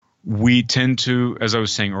We tend to, as I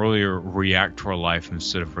was saying earlier, react to our life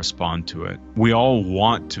instead of respond to it. We all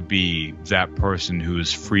want to be that person who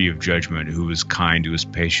is free of judgment, who is kind, who is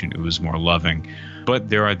patient, who is more loving. But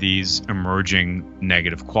there are these emerging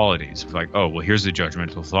negative qualities. Like, oh, well, here's a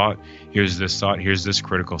judgmental thought. Here's this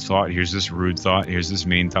critical thought. Here's this rude thought. Here's this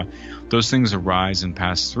mean thought. Those things arise and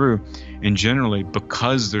pass through. And generally,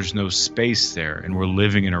 because there's no space there and we're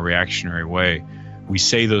living in a reactionary way, we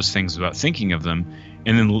say those things without thinking of them.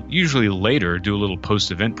 And then usually later do a little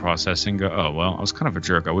post-event processing, go, oh, well, I was kind of a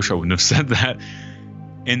jerk. I wish I wouldn't have said that.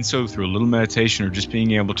 And so through a little meditation or just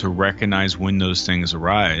being able to recognize when those things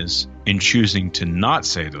arise and choosing to not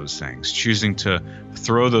say those things, choosing to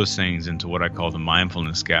throw those things into what I call the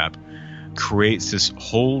mindfulness gap, creates this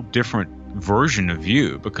whole different version of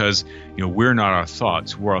you because, we're not our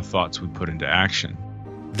thoughts. We're our thoughts we put into action.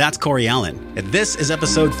 That's Corey Allen, and this is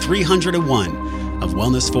episode 301 of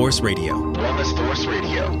Wellness Force Radio. Wellness Force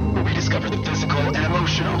Radio, where we discover the physical and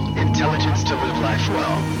emotional intelligence to live life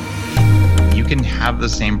well. You can have the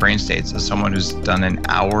same brain states as someone who's done an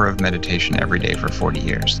hour of meditation every day for 40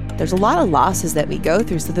 years. There's a lot of losses that we go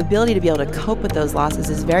through, so the ability to be able to cope with those losses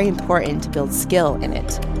is very important to build skill in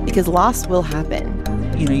it, because loss will happen.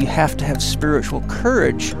 You have to have spiritual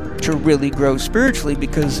courage to really grow spiritually,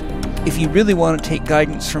 because if you really want to take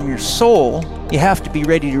guidance from your soul, you have to be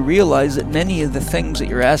ready to realize that many of the things that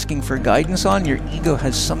you're asking for guidance on, your ego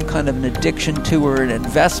has some kind of an addiction to or an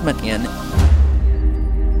investment in.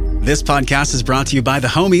 This podcast is brought to you by the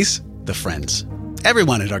homies, the friends.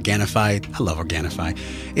 Everyone at Organifi. I love Organifi.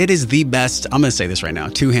 It is the best. I'm going to say this right now.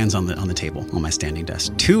 2 hands on the table on my standing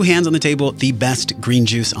desk. 2 hands on the table. The best green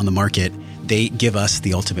juice on the market. They give us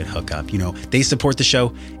the ultimate hookup. They support the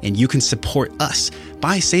show, and you can support us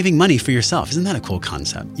by saving money for yourself. Isn't that a cool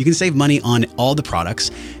concept? You can save money on all the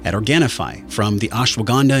products at Organifi, from the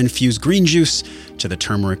ashwagandha infused green juice to the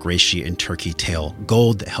turmeric, reishi, and turkey tail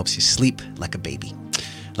gold that helps you sleep like a baby.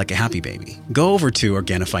 Like a happy baby. Go over to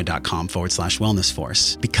Organifi.com/Wellness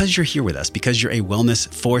Force. Because you're here with us, because you're a Wellness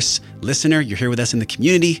Force listener, you're here with us in the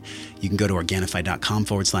community, you can go to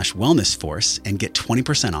Organifi.com/Wellness Force and get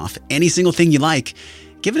 20% off any single thing you like.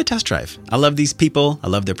 Give it a test drive. I love these people. I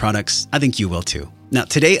love their products. I think you will too. Now,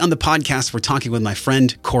 today on the podcast, we're talking with my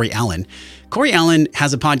friend, Corey Allen. Corey Allen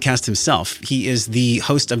has a podcast himself. He is the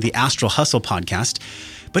host of the Astral Hustle podcast.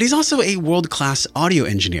 But he's also a world-class audio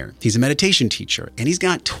engineer. He's a meditation teacher, and he's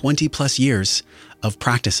got 20 plus years of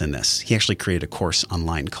practice in this. He actually created a course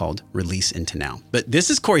online called Release Into Now. But this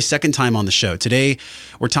is Corey's second time on the show. Today,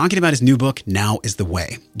 we're talking about his new book, Now is the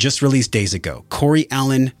Way, just released days ago. Corey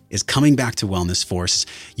Allen is coming back to Wellness Force.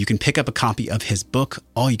 You can pick up a copy of his book.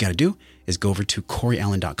 All you got to do is go over to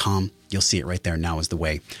CoreyAllen.com. You'll see it right there, Now is the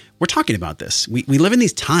Way. We're talking about this. We live in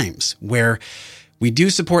these times where we do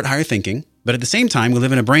support higher thinking, but at the same time, we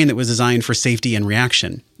live in a brain that was designed for safety and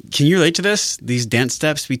reaction. Can you relate to this? These dance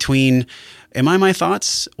steps between, am I my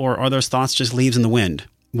thoughts, or are those thoughts just leaves in the wind?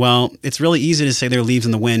 Well, it's really easy to say they're leaves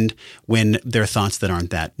in the wind when they're thoughts that aren't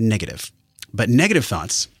that negative. But negative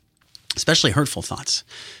thoughts, especially hurtful thoughts,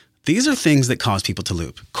 these are things that cause people to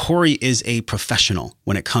loop. Corey is a professional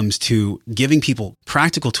when it comes to giving people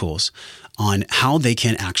practical tools on how they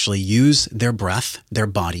can actually use their breath, their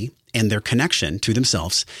body, and their connection to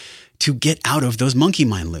themselves to get out of those monkey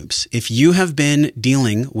mind loops. If you have been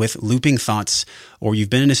dealing with looping thoughts, or you've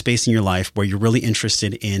been in a space in your life where you're really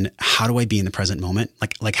interested in how do I be in the present moment?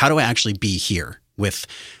 Like how do I actually be here with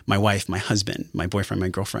my wife, my husband, my boyfriend, my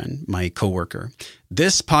girlfriend, my coworker?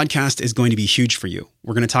 This podcast is going to be huge for you.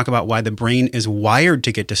 We're going to talk about why the brain is wired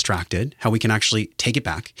to get distracted, how we can actually take it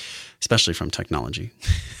back, especially from technology.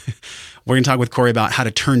 We're going to talk with Corey about how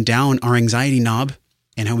to turn down our anxiety knob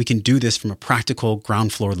and how we can do this from a practical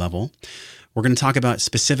ground floor level. We're going to talk about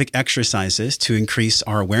specific exercises to increase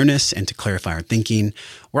our awareness and to clarify our thinking.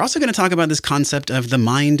 We're also going to talk about this concept of the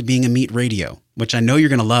mind being a meat radio, which I know you're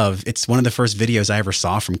going to love. It's one of the first videos I ever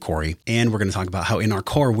saw from Corey. And we're going to talk about how in our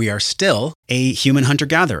core, we are still a human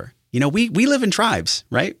hunter-gatherer. We live in tribes,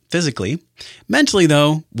 right? Physically. Mentally,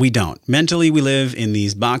 though, we don't. Mentally, we live in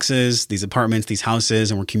these boxes, these apartments, these houses,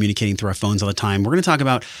 and we're communicating through our phones all the time. We're going to talk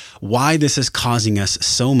about why this is causing us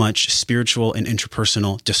so much spiritual and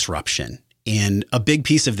interpersonal disruption. And a big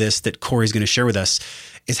piece of this that Corey's going to share with us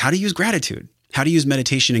is how to use gratitude. How to use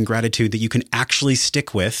meditation and gratitude that you can actually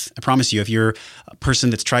stick with. I promise you, if you're a person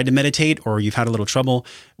that's tried to meditate or you've had a little trouble,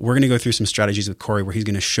 we're going to go through some strategies with Corey where he's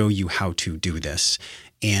going to show you how to do this.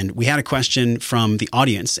 And we had a question from the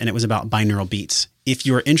audience, and it was about binaural beats. If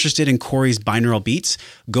you're interested in Corey's binaural beats,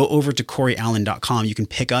 go over to CoreyAllen.com. You can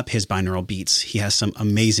pick up his binaural beats. He has some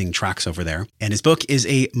amazing tracks over there. And his book is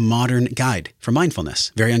a modern guide for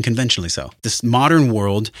mindfulness, very unconventionally so. This modern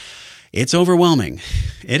world, it's overwhelming.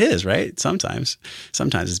 It is, right? Sometimes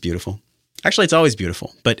it's beautiful. Actually, it's always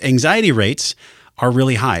beautiful. But anxiety rates are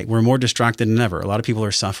really high. We're more distracted than ever. A lot of people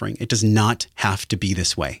are suffering. It does not have to be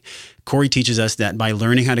this way. Corey teaches us that by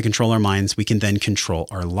learning how to control our minds, we can then control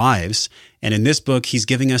our lives. And in this book, he's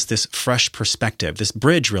giving us this fresh perspective, this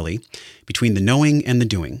bridge really between the knowing and the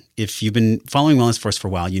doing. If you've been following Wellness Force for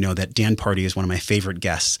a while, you know that Dan Party is one of my favorite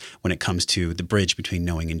guests when it comes to the bridge between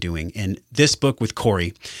knowing and doing. And this book with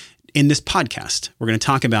Corey, in this podcast, we're going to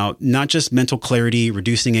talk about not just mental clarity,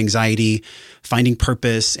 reducing anxiety, finding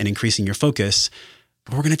purpose, and increasing your focus,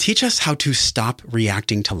 but we're going to teach us how to stop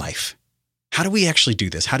reacting to life. How do we actually do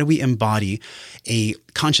this? How do we embody a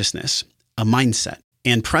consciousness, a mindset,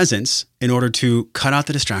 and presence in order to cut out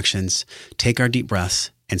the distractions, take our deep breaths,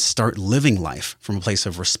 and start living life from a place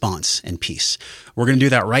of response and peace? We're going to do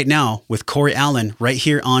that right now with Corey Allen right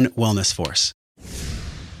here on Wellness Force.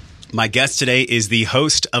 My guest today is the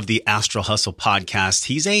host of the Astral Hustle podcast.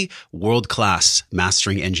 He's a world-class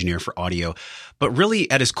mastering engineer for audio, but really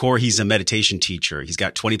at his core, he's a meditation teacher. He's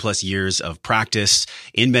got 20 plus years of practice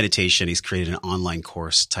in meditation. He's created an online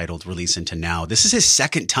course titled Release Into Now. This is his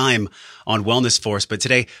second time on Wellness Force, but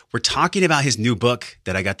today we're talking about his new book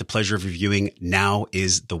that I got the pleasure of reviewing, Now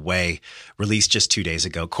is the Way, released just 2 days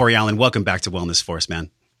ago. Corey Allen, welcome back to Wellness Force,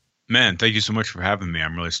 man. Man, thank you so much for having me.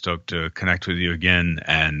 I'm really stoked to connect with you again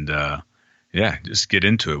and just get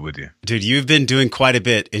into it with you. Dude, you've been doing quite a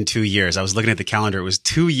bit in 2 years. I was looking at the calendar. It was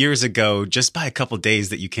 2 years ago, just by a couple of days,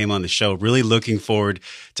 that you came on the show. Really looking forward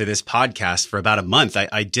to this podcast for about a month.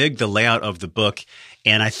 I dig the layout of the book,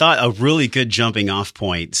 and I thought a really good jumping off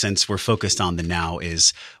point, since we're focused on the now,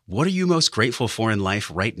 is what are you most grateful for in life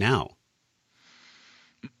right now?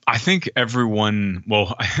 I think everyone,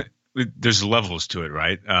 there's levels to it,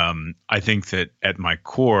 right? I think that at my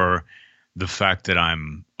core, the fact that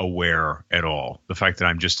I'm aware at all, the fact that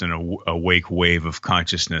I'm just in a awake wave of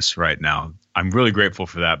consciousness right now, I'm really grateful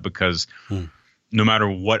for that, because no matter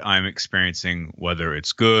what I'm experiencing, whether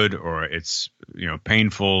it's good or it's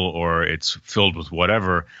painful or it's filled with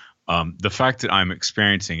whatever, the fact that I'm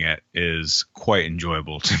experiencing it is quite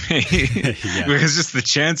enjoyable to me. Because just the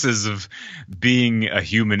chances of being a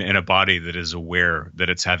human in a body that is aware that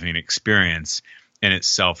it's having an experience in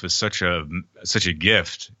itself is such a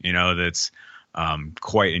gift, that's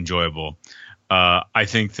quite enjoyable. I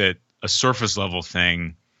think that a surface level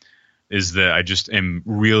thing is that I just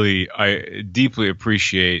I deeply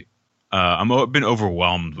appreciate. I've been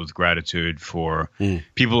overwhelmed with gratitude for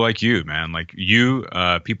people like you, man, like you,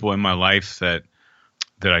 people in my life that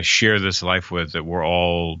I share this life with, that we're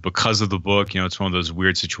all, because of the book, it's one of those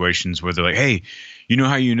weird situations where they're like, hey,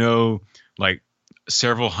 how like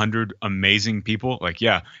several hundred amazing people, like,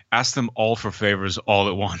 yeah, ask them all for favors all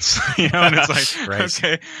at once, and it's like, right.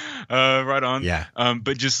 Okay, right on. Yeah.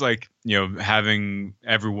 But just like, having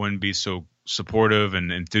everyone be so supportive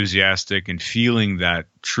and enthusiastic and feeling that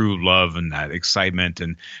true love and that excitement,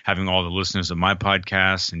 and having all the listeners of my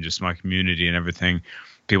podcast and just my community and everything,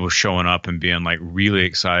 people showing up and being like really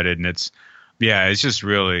excited. And it's just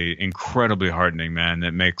really incredibly heartening, man.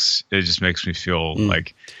 It just makes me feel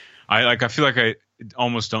like I feel like I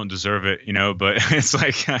almost don't deserve it, but it's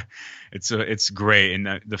like, it's great.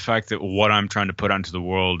 And the fact that what I'm trying to put out into the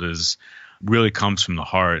world really comes from the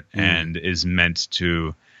heart and is meant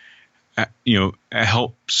to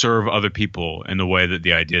help serve other people in the way that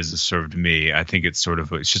the ideas have served me. I think it's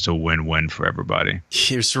just a win-win for everybody.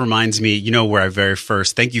 This reminds me, where I very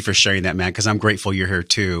first, thank you for sharing that, man, because I'm grateful you're here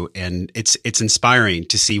too. And it's inspiring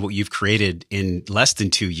to see what you've created in less than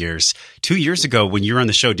 2 years. 2 years ago, when you were on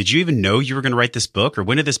the show, did you even know you were going to write this book, or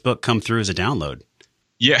when did this book come through as a download?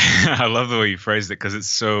 Yeah, I love the way you phrased it, because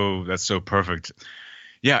that's so perfect.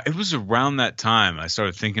 Yeah, it was around that time I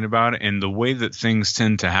started thinking about it, and the way that things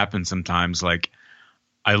tend to happen sometimes, like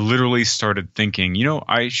I literally started thinking,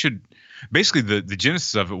 I should basically the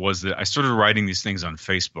genesis of it was that I started writing these things on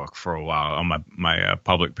Facebook for a while on my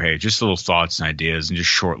public page, just little thoughts and ideas and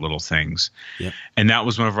just short little things. Yep. And that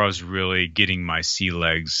was whenever I was really getting my sea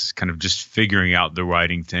legs, kind of just figuring out the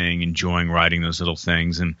writing thing, enjoying writing those little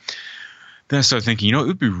things. And then I started thinking, it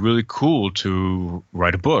would be really cool to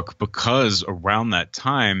write a book, because around that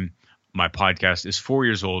time, my podcast is 4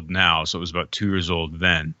 years old now. So it was about 2 years old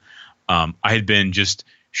then. I had been just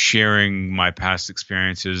sharing my past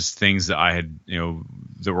experiences, things that I had,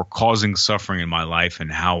 that were causing suffering in my life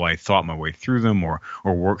and how I thought my way through them or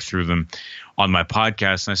worked through them on my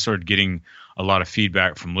podcast. And I started getting a lot of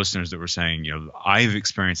feedback from listeners that were saying, I've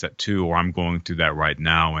experienced that too, or I'm going through that right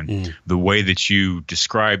now. And the way that you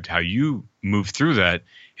described how you moved through that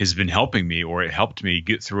has been helping me, or it helped me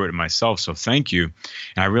get through it myself. So thank you.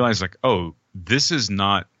 And I realized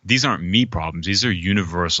these aren't me problems. These are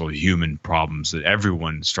universal human problems that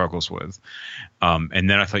everyone struggles with. And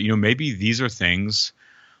then I thought, maybe these are things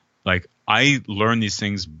like I learned these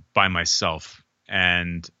things by myself.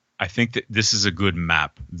 And I think that this is a good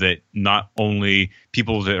map that not only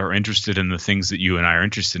people that are interested in the things that you and I are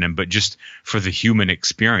interested in, but just for the human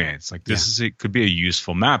experience. Like it could be a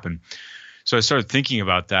useful map. And so I started thinking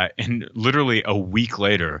about that. And literally a week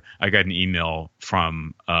later, I got an email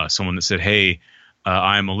from someone that said, hey,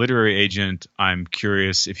 I'm a literary agent. I'm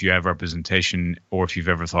curious if you have representation or if you've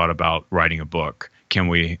ever thought about writing a book. Can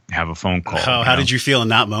we have a phone call? Oh, how did you feel in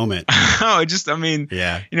that moment?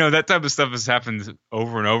 That type of stuff has happened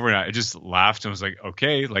over and over. And I just laughed and was like,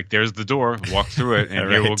 okay, like there's the door, walk through it, and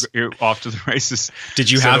right. You're off to the races. Did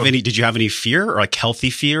you have any fear, or like healthy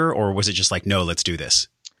fear, or was it just like, no, let's do this?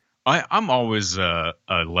 I'm always a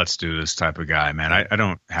let's do this type of guy, man. I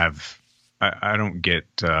don't get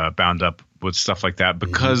bound up with stuff like that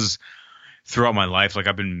because throughout my life, like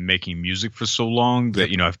I've been making music for so long that,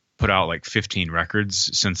 I've put out like 15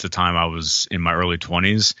 records since the time I was in my early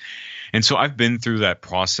 20s. And so I've been through that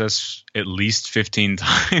process at least 15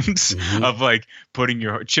 times of like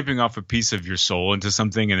chipping off a piece of your soul into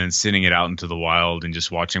something and then sending it out into the wild and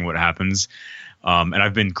just watching what happens. And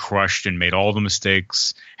I've been crushed and made all the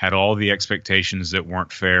mistakes, had all the expectations that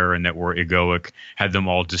weren't fair and that were egoic, had them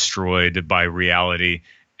all destroyed by reality,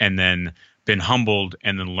 and then been humbled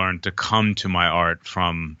and then learned to come to my art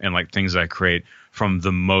and like things I create from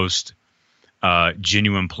the most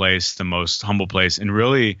genuine place, the most humble place. And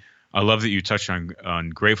really, I love that you touched on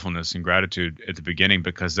gratefulness and gratitude at the beginning,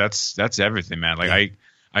 because that's everything, man. Like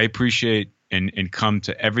I appreciate and come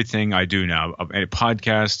to everything I do now, a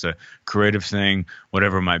podcast, a creative thing,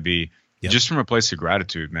 whatever it might be, just from a place of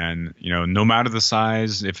gratitude, man. No matter the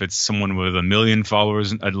size, if it's someone with 1 million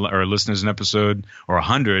followers or listeners an episode or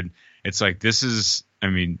 100, it's like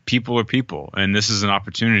people are people, and this is an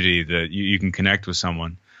opportunity that you can connect with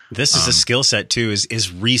someone. This is a skill set too, is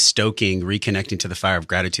reconnecting to the fire of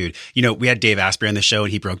gratitude. We had Dave Asprey on the show,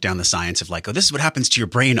 and he broke down the science of like, this is what happens to your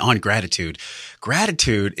brain on gratitude.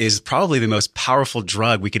 Gratitude is probably the most powerful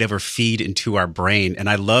drug we could ever feed into our brain. And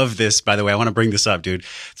I love this, by the way. I want to bring this up, dude.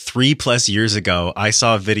 3+ years ago, I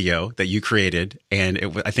saw a video that you created,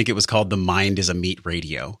 and I think it was called "The Mind is a Meat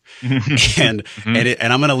Radio," and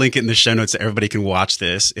I'm going to link it in the show notes so everybody can watch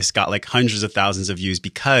this. It's got like hundreds of thousands of views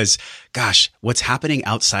because, gosh, what's happening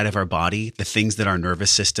outside of our body, the things that our nervous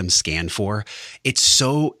system scan for, it's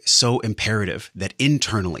so imperative that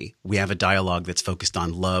internally we have a dialogue that's focused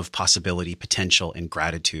on love, possibility, potential, and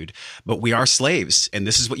gratitude. But we are slaves. And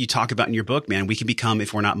this is what you talk about in your book, man. We can become,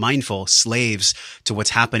 if we're not mindful, slaves to what's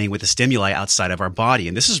happening with the stimuli outside of our body.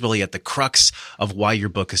 And this is really at the crux of why your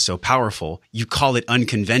book is so powerful. You call it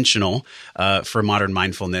unconventional for modern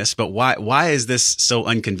mindfulness. But why is this so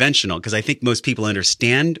unconventional? Because I think most people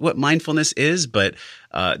understand what mindfulness is, but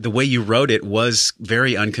the way you wrote it was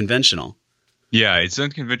very unconventional. Yeah, it's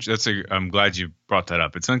unconventional. I'm glad you brought that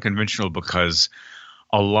up. It's unconventional because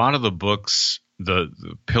a lot of the books, the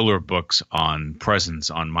pillar books on presence,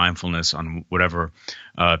 on mindfulness, on whatever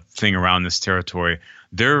thing around this territory,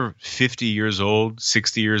 they're 50 years old,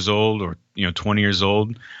 60 years old, or 20 years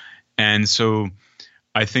old. And so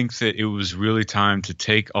I think that it was really time to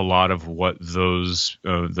take a lot of what those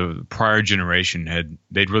the prior generation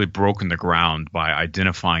they'd really broken the ground by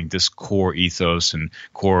identifying this core ethos and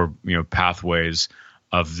core pathways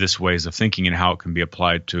of this ways of thinking and how it can be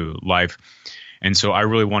applied to life. And so I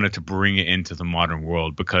really wanted to bring it into the modern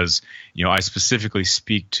world because I specifically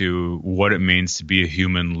speak to what it means to be a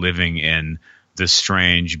human living in the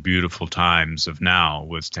strange, beautiful times of now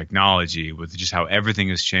with technology, with just how everything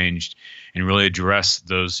has changed, and really address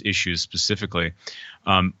those issues specifically.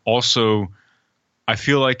 Also, I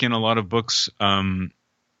feel like in a lot of books, everyone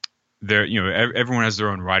has their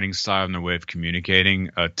own writing style and their way of communicating.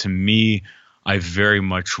 To me, I very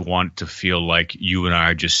much want to feel like you and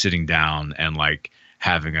I are just sitting down and like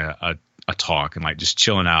having a talk and like just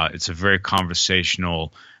chilling out. It's a very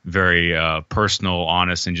conversational, very personal,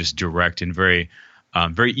 honest, and just direct, and very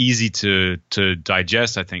easy to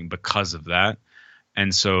digest, I think, because of that.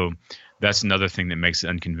 And so that's another thing that makes it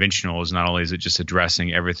unconventional, is not only is it just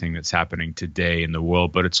addressing everything that's happening today in the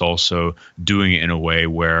world, but it's also doing it in a way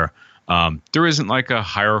where there isn't like a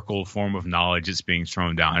hierarchical form of knowledge that's being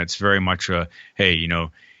thrown down. It's very much a, hey,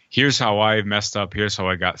 here's how I messed up. Here's how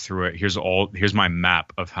I got through it. Here's my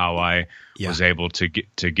map of how I was able to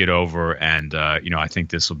get over. And, I think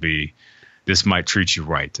this might treat you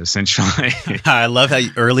right, essentially. I love how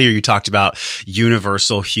earlier you talked about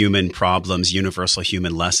universal human problems, universal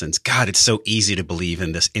human lessons. God, it's so easy to believe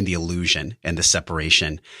in the illusion and the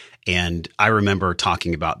separation. And I remember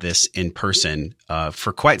talking about this in person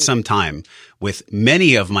for quite some time with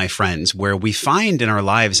many of my friends, where we find in our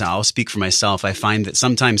lives, I'll speak for myself, I find that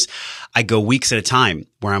sometimes I go weeks at a time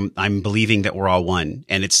where I'm believing that we're all one,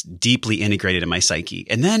 and it's deeply integrated in my psyche.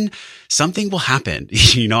 And then something will happen.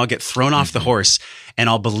 I'll get thrown off the horse, and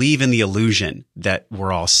I'll believe in the illusion that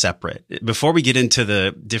we're all separate. Before we get into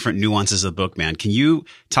the different nuances of the book, man, can you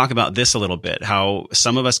talk about this a little bit? How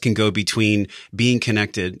some of us can go between being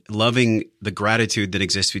connected, loving the gratitude that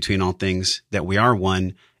exists between all things, that we are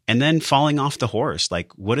one, and then falling off the horse.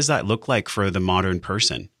 Like, what does that look like for the modern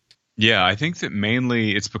person? Yeah, I think that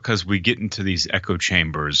mainly it's because we get into these echo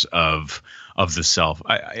chambers of the self.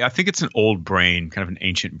 I think it's an old brain, kind of an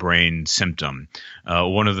ancient brain symptom.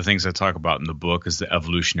 One of the things I talk about in the book is the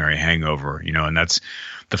evolutionary hangover, and that's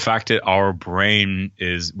the fact that our brain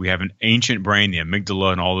we have an ancient brain, the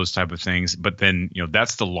amygdala and all those type of things, but then,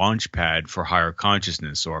 that's the launch pad for higher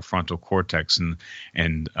consciousness, or our frontal cortex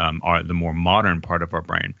and the more modern part of our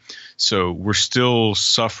brain. So we're still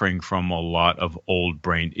suffering from a lot of old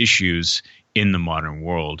brain issues in the modern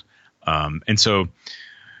world. And so,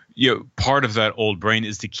 part of that old brain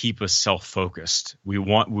is to keep us self-focused.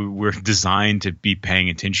 We're designed to be paying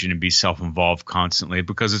attention and be self-involved constantly,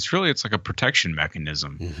 because it's like a protection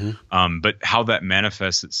mechanism. Mm-hmm. But how that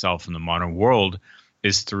manifests itself in the modern world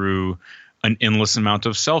is through an endless amount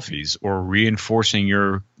of selfies, or reinforcing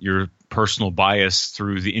your personal bias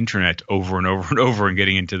through the internet over and over and over, and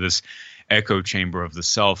getting into this echo chamber of the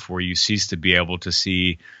self, where you cease to be able to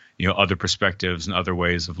see other perspectives and other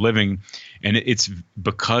ways of living. And it's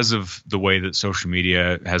because of the way that social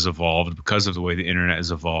media has evolved, because of the way the internet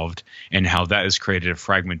has evolved, and how that has created a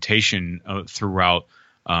fragmentation throughout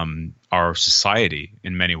our society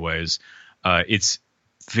in many ways. It's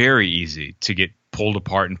very easy to get pulled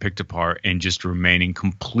apart and picked apart and just remaining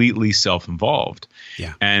completely self-involved.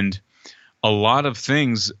 Yeah. And a lot of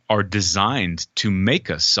things are designed to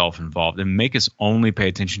make us self-involved and make us only pay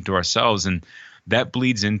attention to ourselves. And that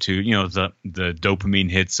bleeds into, the dopamine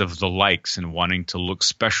hits of the likes and wanting to look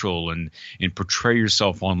special and portray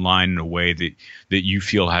yourself online in a way that you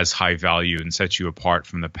feel has high value and sets you apart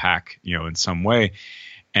from the pack, in some way.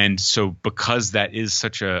 And so because that is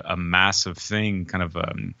such a massive thing, kind of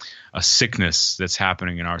a sickness that's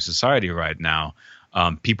happening in our society right now,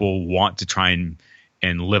 people want to try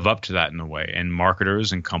and live up to that in a way. And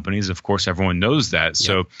marketers and companies, of course, everyone knows that. Yeah.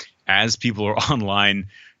 So as people are online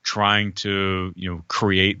trying to,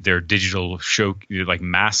 create their digital show, like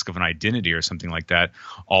mask of an identity or something like that,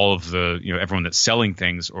 all of the, everyone that's selling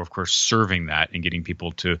things, or of course serving that and getting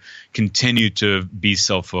people to continue to be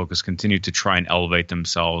self-focused, continue to try and elevate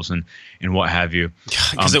themselves and what have you.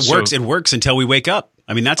 Because it works until we wake up.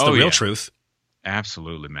 I mean, that's the real truth.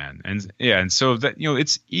 Absolutely, man. And so that,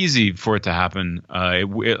 it's easy for it to happen.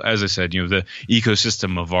 As I said, the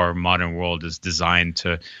ecosystem of our modern world is designed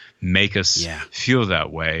to make us feel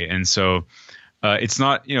that way. And so it's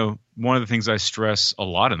not, one of the things I stress a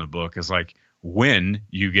lot in the book is like, when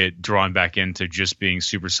you get drawn back into just being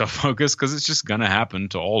super self-focused, because it's just going to happen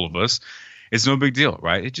to all of us. It's no big deal,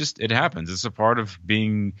 right? It happens. It's a part of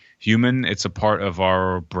being human. It's a part of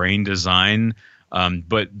our brain design.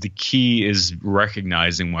 But the key is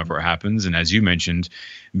recognizing whenever it happens. And as you mentioned,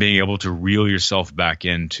 being able to reel yourself back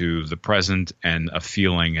into the present and a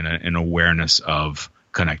feeling and an awareness of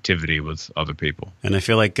connectivity with other people. And I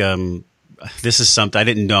feel like this is something, I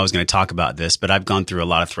didn't know I was going to talk about this, but I've gone through a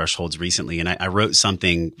lot of thresholds recently. And I wrote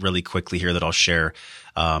something really quickly here that I'll share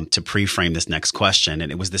to pre-frame this next question.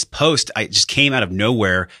 And it was this post. I just came out of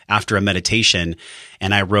nowhere after a meditation.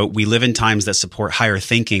 And I wrote, we live in times that support higher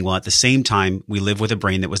thinking, while at the same time, we live with a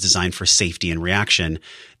brain that was designed for safety and reaction.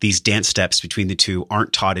 These dance steps between the two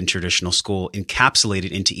aren't taught in traditional school.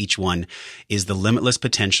 Encapsulated into each one is the limitless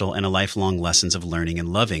potential and a lifelong lessons of learning and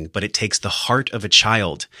loving. But it takes the heart of a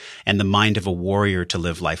child and the mind of a warrior to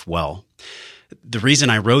live life well. The reason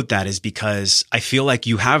I wrote that is because I feel like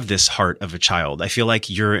you have this heart of a child. I feel like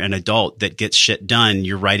you're an adult that gets shit done.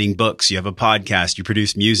 You're writing books. You have a podcast. You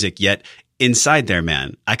produce music. Yet inside there,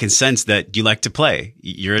 man, I can sense that you like to play.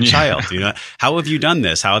 You're a child. How have you done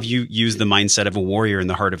this? How have you used the mindset of a warrior and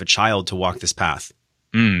the heart of a child to walk this path?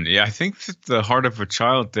 I think that the heart of a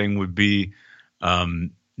child thing would be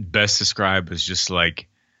best described as just like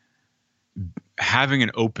having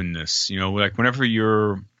an openness, like whenever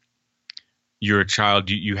you're a child,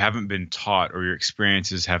 you haven't been taught, or your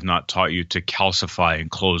experiences have not taught you to calcify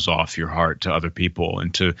and close off your heart to other people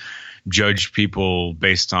and to judge people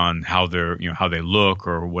based on how how they look,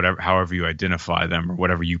 or whatever, however you identify them, or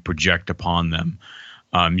whatever you project upon them.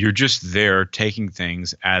 You're just there taking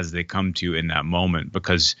things as they come to you in that moment,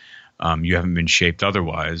 because you haven't been shaped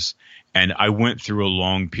otherwise. And I went through a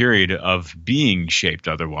long period of being shaped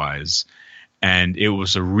otherwise. And it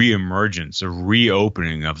was a reemergence, a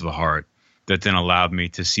reopening of the heart that then allowed me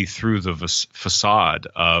to see through the facade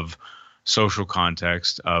of social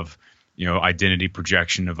context, of identity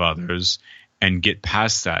projection of others, and get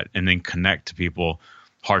past that, and then connect to people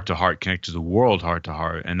heart to heart, connect to the world heart to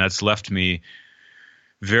heart. And that's left me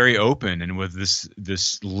very open, and with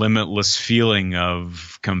this limitless feeling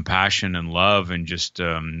of compassion and love, and just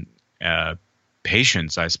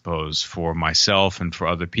patience, I suppose, for myself and for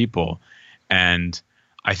other people. And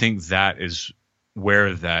I think that is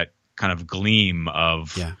where that kind of gleam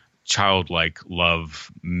of childlike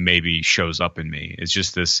love maybe shows up in me. It's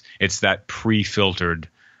just it's that pre-filtered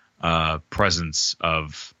presence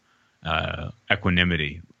of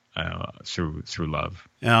equanimity through love.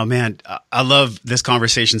 Oh man, I love this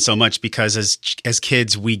conversation so much, because as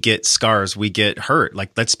kids we get scars, we get hurt.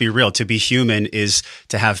 Like, let's be real, to be human is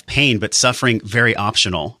to have pain, but suffering very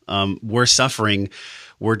optional. We're suffering,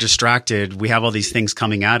 we're distracted, we have all these things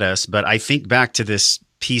coming at us. But I think back to this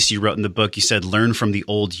piece you wrote in the book. You said, learn from the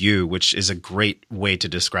old you, which is a great way to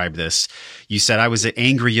describe this. You said, I was an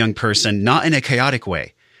angry young person, not in a chaotic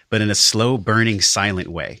way, but in a slow burning, silent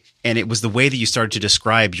way. And it was the way that you started to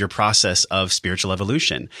describe your process of spiritual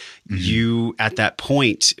evolution. Mm-hmm. You, at that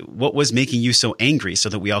point, what was making you so angry, so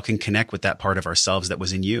that we all can connect with that part of ourselves that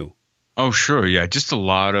was in you? Oh, sure. Yeah. Just a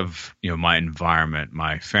lot of, my environment,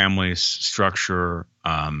 my family's structure.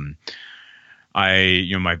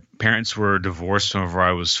 My parents were divorced whenever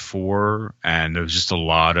I was 4, and there was just a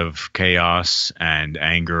lot of chaos and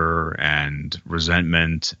anger and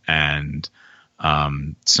resentment, and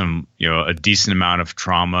some, a decent amount of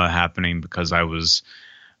trauma happening, because I was,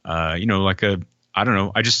 I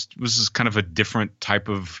just was kind of a different type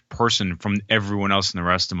of person from everyone else in the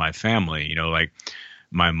rest of my family. Like,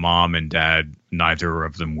 my mom and dad, neither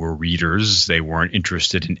of them were readers. They weren't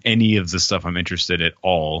interested in any of the stuff I'm interested in at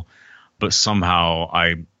all. But somehow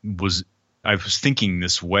I was thinking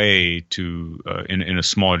this way in a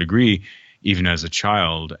smaller degree, even as a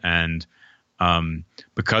child. And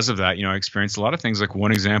because of that, I experienced a lot of things. Like,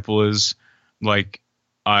 one example is, like,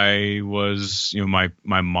 I was,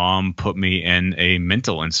 my mom put me in a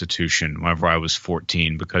mental institution whenever I was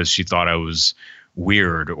 14, because she thought I was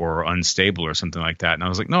weird or unstable or something like that. And I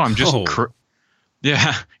was like, no, I'm just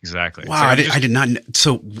yeah, exactly. Wow, I did not.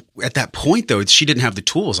 So at that point, though, she didn't have the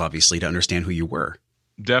tools, obviously, to understand who you were.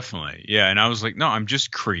 Definitely. Yeah. And I was like, no, I'm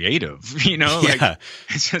just creative, like,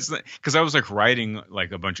 it's just like, because I was like writing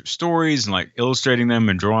like a bunch of stories and like illustrating them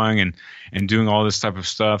and drawing and doing all this type of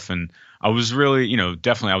stuff. And I was really,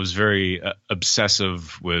 definitely, I was very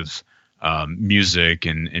obsessive with music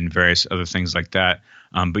and various other things like that.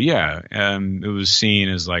 But yeah, it was seen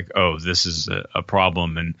as like, oh, this is a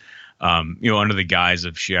problem. And, under the guise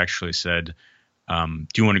of, she actually said, do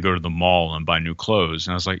you want to go to the mall and buy new clothes?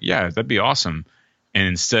 And I was like, yeah, that'd be awesome. And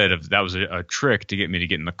instead of that, was a trick to get me to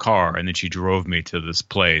get in the car. And then she drove me to this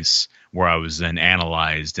place where I was then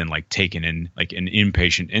analyzed and like taken in like an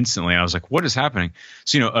inpatient instantly. I was like, what is happening?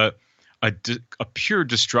 So, a pure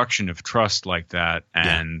destruction of trust like that,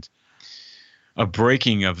 and a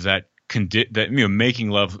breaking of that, making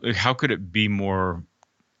love. How could it be more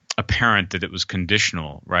apparent that it was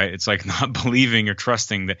conditional, right? It's like not believing or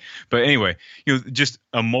trusting that. But anyway, just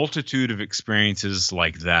a multitude of experiences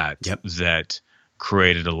like that, that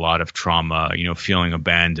created a lot of trauma, feeling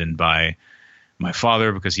abandoned by my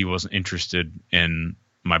father because he wasn't interested in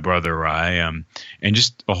my brother or I, and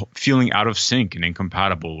just feeling out of sync and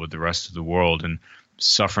incompatible with the rest of the world, and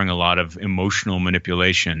suffering a lot of emotional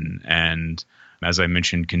manipulation, and, as I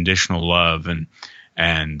mentioned, conditional love,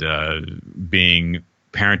 and being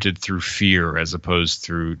parented through fear as opposed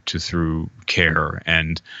through care.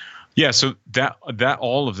 And yeah, so that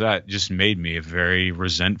all of that just made me a very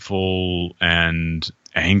resentful and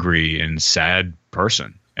angry and sad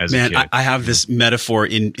person as a kid. I have this metaphor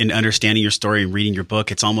in understanding your story and reading your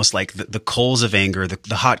book. It's almost like the coals of anger,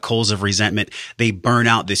 the hot coals of resentment, they burn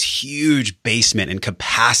out this huge basement and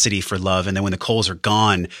capacity for love. And then when the coals are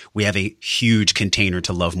gone, we have a huge container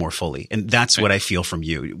to love more fully. And that's what I feel from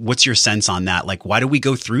you. What's your sense on that? Like, why do we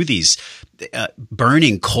go through these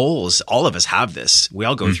burning coals? All of us have this. We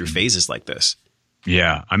all go through phases like this.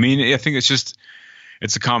 Yeah. I mean, I think it's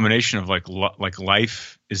it's a combination of like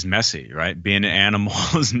life is messy, right? Being an animal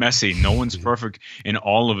is messy. No one's perfect, and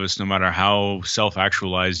all of us, no matter how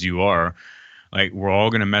self-actualized you are, like we're all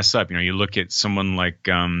going to mess up. You look at someone like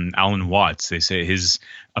Alan Watts. They say his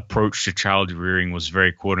approach to child rearing was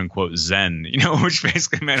very quote unquote Zen, which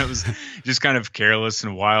basically meant it was just kind of careless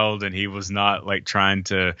and wild, and he was not like trying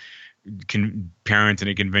to parent in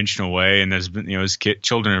a conventional way. And there's been, his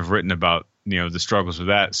children have written about the struggles with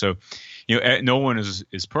that. So no one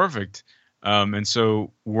is perfect. And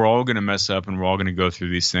so we're all going to mess up, and we're all going to go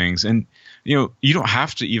through these things. And, you don't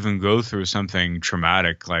have to even go through something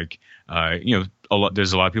traumatic. Like,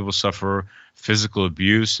 there's a lot of people suffer physical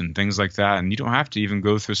abuse and things like that. And you don't have to even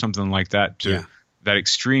go through something like that to that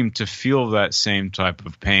extreme to feel that same type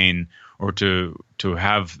of pain, or to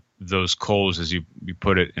have those coals, as you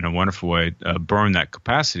put it in a wonderful way, burn that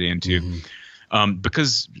capacity into you.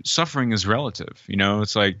 Because suffering is relative.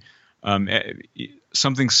 It's like,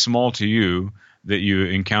 something small to you that you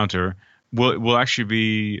encounter will actually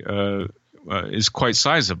be is quite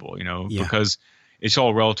sizable, because it's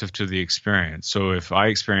all relative to the experience. So if I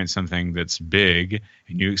experience something that's big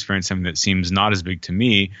and you experience something that seems not as big to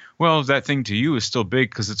me, well, that thing to you is still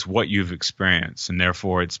big because it's what you've experienced, and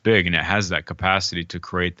therefore it's big, and it has that capacity to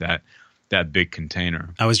create that big container.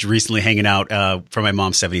 I was recently hanging out for my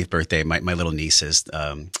mom's 70th birthday. My little nieces,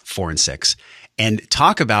 4 and 6. And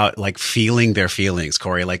talk about like feeling their feelings,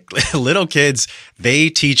 Corey. Like little kids, they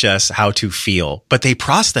teach us how to feel, but they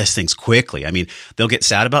process things quickly. I mean, they'll get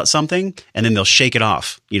sad about something and then they'll shake it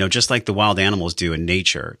off, just like the wild animals do in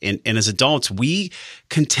nature. And as adults, we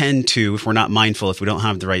can tend to, if we're not mindful, if we don't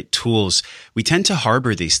have the right tools, we tend to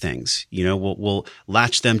harbor these things. We'll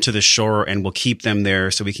latch them to the shore and we'll keep them there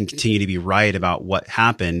so we can continue to be right about what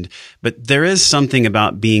happened. But there is something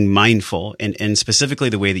about being mindful, and specifically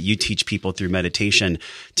the way that you teach people through meditation,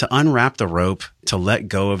 to unwrap the rope, to let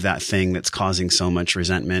go of that thing that's causing so much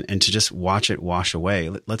resentment, and to just watch it wash away.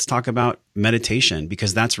 Let's talk about meditation,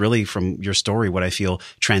 because that's really, from your story, what I feel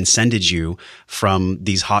transcended you from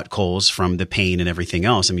these hot coals, from the pain and everything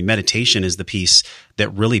else. I mean, meditation is the piece that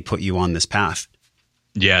really put you on this path.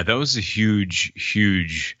 Yeah, that was a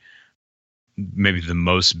huge, maybe the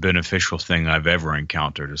most beneficial thing I've ever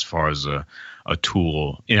encountered as far as a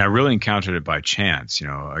tool. And I really encountered it by chance.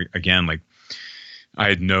 Again, like, I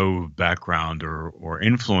had no background or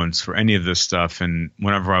influence for any of this stuff. And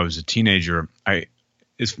whenever I was a teenager,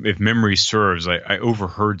 if memory serves, I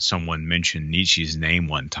overheard someone mention Nietzsche's name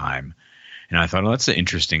one time. And I thought, oh, that's an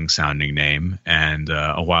interesting sounding name. And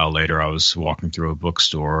a while later, I was walking through a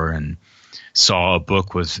bookstore and saw a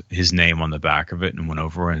book with his name on the back of it, and went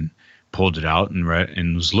over and pulled it out and read,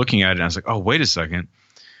 and was looking at it. And I was like, oh, wait a second.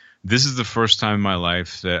 This is the first time in my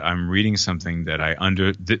life that I'm reading something that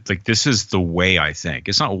like this is the way I think.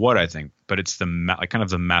 It's not what I think, but it's kind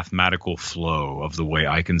of the mathematical flow of the way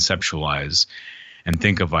I conceptualize and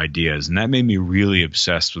think of ideas. And that made me really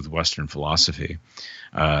obsessed with Western philosophy.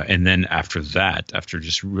 And then after that, after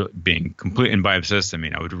just being complete, and by obsessed, I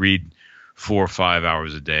mean, I would read 4 or 5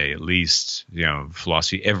 hours a day, at least,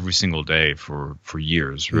 philosophy every single day for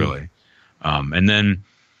years, really. And then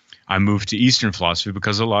I moved to Eastern philosophy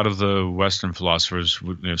because a lot of the Western philosophers,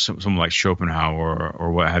 someone like Schopenhauer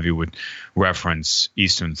or what have you, would reference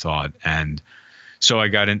Eastern thought. And so I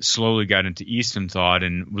slowly got into Eastern thought,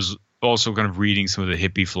 and was also kind of reading some of the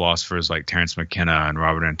hippie philosophers like Terence McKenna and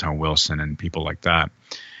Robert Anton Wilson and people like that.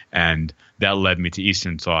 And that led me to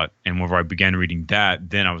Eastern thought. And whenever I began reading that,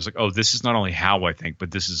 then I was like, oh, this is not only how I think, but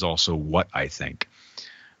this is also what I think.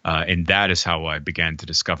 And that is how I began to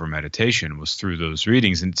discover meditation, was through those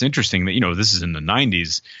readings. And it's interesting that, this is in the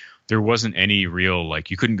 90s. There wasn't any real, like,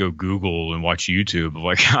 you couldn't go Google and watch YouTube of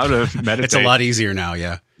like how to meditate. It's a lot easier now.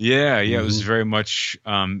 Yeah. Yeah. Mm-hmm. It was very much,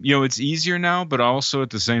 it's easier now, but also at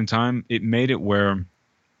the same time, it made it where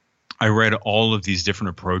I read all of these different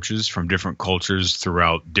approaches from different cultures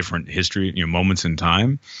throughout different history, moments in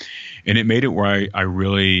time. And it made it where I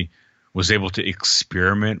really was able to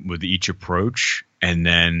experiment with each approach and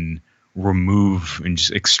then remove and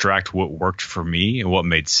just extract what worked for me and what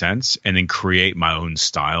made sense, and then create my own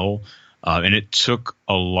style. And it took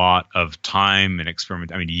a lot of time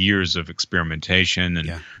and years of experimentation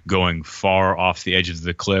and going far off the edge of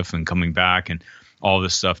the cliff and coming back and all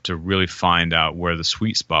this stuff to really find out where the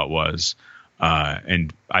sweet spot was.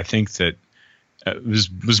 And I think that it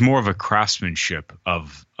was more of a craftsmanship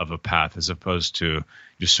of of a path, as opposed to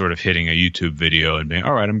just sort of hitting a YouTube video and being,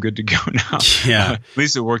 all right, I'm good to go now. Yeah. At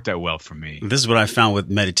least it worked out well for me. This is what I found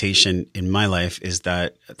with meditation in my life, is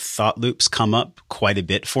that thought loops come up quite a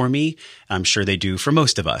bit for me. I'm sure they do for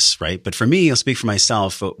most of us, right? But for me, I'll speak for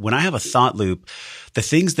myself. When I have a thought loop, the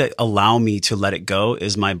things that allow me to let it go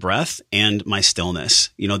is my breath and my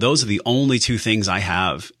stillness. Those are the only two things I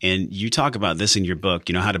have. And you talk about this in your book,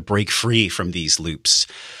 how to break free from these loops.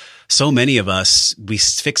 So many of us, we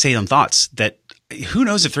fixate on thoughts that, who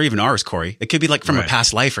knows if they're even ours, Corey? It could be like from a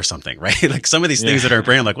past life or something, right? Like some of these things that are in our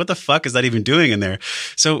brain, like what the fuck is that even doing in there?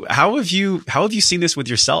 So how have you seen this with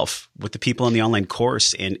yourself, with the people in the online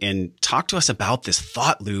course, and talk to us about this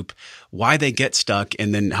thought loop, why they get stuck,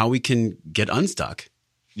 and then how we can get unstuck?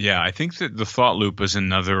 Yeah, I think that the thought loop is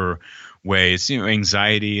another way. It's,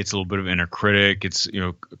 anxiety. It's a little bit of inner critic. It's,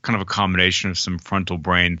 kind of a combination of some frontal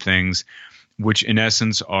brain things, which in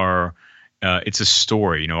essence are, it's a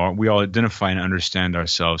story. We all identify and understand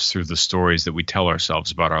ourselves through the stories that we tell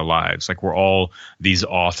ourselves about our lives. Like we're all these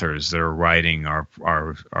authors that are writing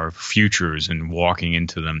our futures and walking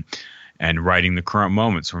into them and writing the current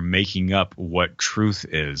moments. We're making up what truth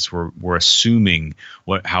is. We're assuming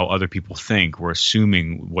how other people think. We're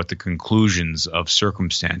assuming what the conclusions of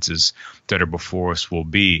circumstances that are before us will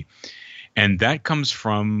be. And that comes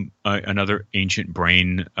from another ancient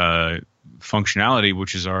brain functionality,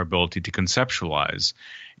 which is our ability to conceptualize.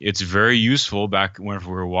 It's very useful back whenever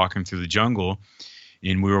we were walking through the jungle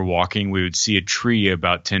and we would see a tree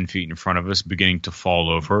about 10 feet in front of us beginning to fall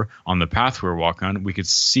over on the path we were walking on. We could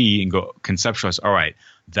see and go conceptualize, all right,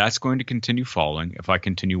 that's going to continue falling. If I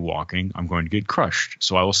continue walking, I'm going to get crushed.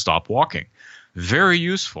 So I will stop walking. Very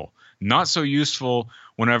useful. Not so useful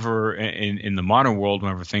whenever in the modern world,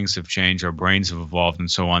 whenever things have changed, our brains have evolved and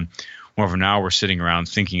so on. Whenever now we're sitting around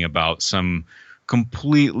thinking about some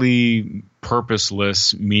completely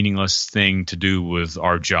purposeless, meaningless thing to do with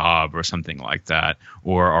our job or something like that,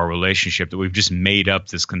 or our relationship, that we've just made up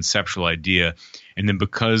this conceptual idea. And then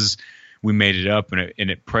because we made it up and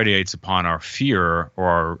it predates upon our fear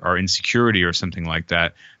or our insecurity or something like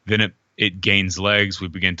that, then it gains legs. We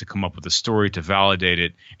begin to come up with a story to validate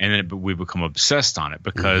it, and then we become obsessed on it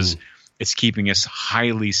because it's keeping us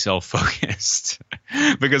highly self-focused.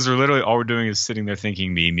 Because we're literally, all we're doing is sitting there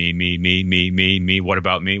thinking, me, what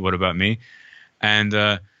about me? And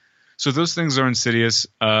so those things are insidious.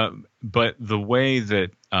 But the way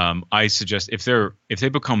that I suggest, if they're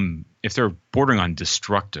bordering on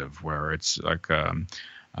destructive, where it's like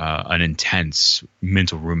an intense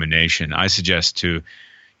mental rumination, I suggest to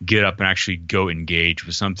get up and actually go engage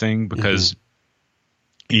with something, because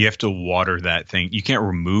you have to water that thing. You can't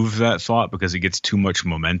remove that thought because it gets too much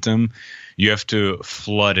momentum. You have to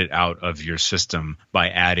flood it out of your system by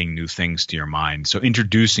adding new things to your mind. So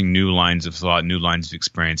introducing new lines of thought, new lines of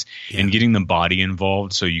experience, and getting the body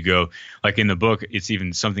involved. So you go, like in the book, it's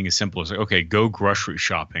even something as simple as like, okay, go grocery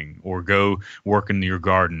shopping, or go work in your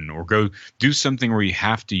garden, or go do something where you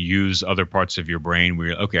have to use other parts of your brain where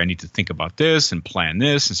you're, okay, I need to think about this and plan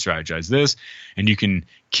this and strategize this. And you can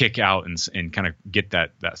kick out and kind of get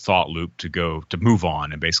that thought loop to move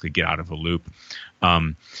on and basically get out of a loop.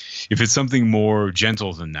 If it's something more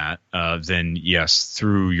gentle than that, then yes,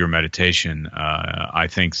 through your meditation, I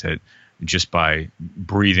think that just by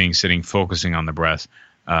breathing, sitting, focusing on the breath,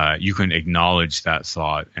 you can acknowledge that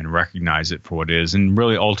thought and recognize it for what it is. And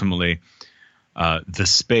really, ultimately, the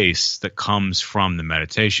space that comes from the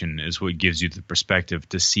meditation is what gives you the perspective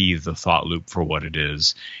to see the thought loop for what it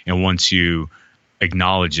is. And once you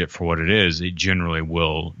acknowledge it for what it is, it generally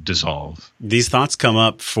will dissolve. These thoughts come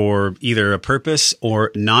up for either a purpose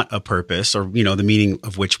or not a purpose, or, the meaning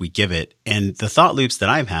of which we give it. And the thought loops that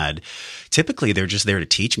I've had, typically they're just there to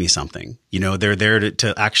teach me something. They're there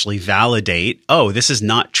to actually validate, oh, this is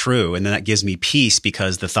not true. And then that gives me peace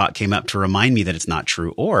because the thought came up to remind me that it's not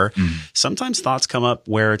true. Or sometimes thoughts come up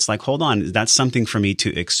where it's like, hold on, that's something for me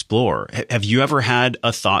to explore. Have you ever had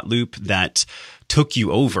a thought loop that took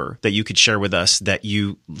you over that you could share with us that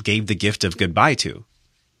you gave the gift of goodbye to?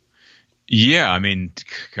 Yeah, I mean,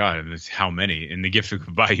 God, how many? In the gift of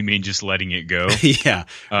goodbye, you mean just letting it go? Yeah.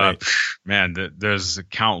 Right. Man, there's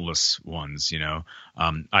countless ones,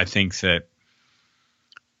 I think that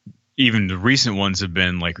even the recent ones have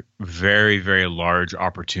been like very, very large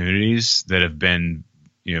opportunities that have been,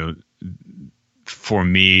 for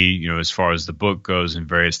me, as far as the book goes and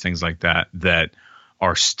various things like that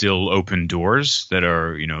are still open doors that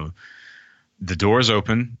are, the door's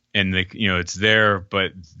open and it's there,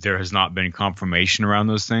 but there has not been confirmation around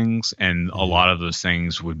those things. And a lot of those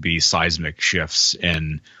things would be seismic shifts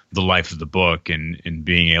in the life of the book and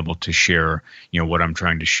being able to share, what I'm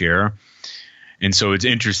trying to share. And so it's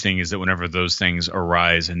interesting is that whenever those things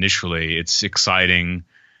arise initially, it's exciting,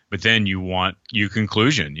 but then you want your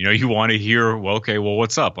conclusion. You want to hear, well, okay, well,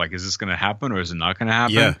 what's up? Like, is this going to happen or is it not going to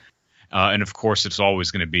happen? Yeah. And of course, it's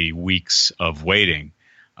always going to be weeks of waiting.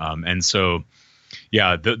 And so,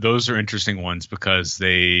 yeah, those are interesting ones because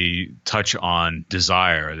they touch on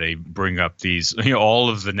desire. They bring up these, all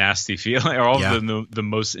of the nasty feeling, or all of the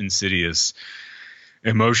most insidious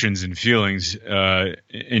emotions and feelings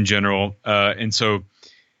in general. And so,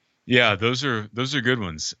 yeah, those are good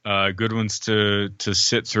ones. Good ones to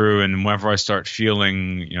sit through. And whenever I start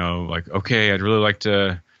feeling, like, okay, I'd really like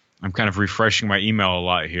to. I'm kind of refreshing my email a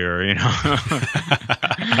lot here,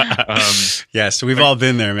 Yes, we've all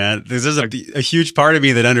been there, man. There's a huge part of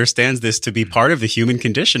me that understands this to be part of the human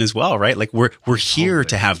condition as well, right? Like we're here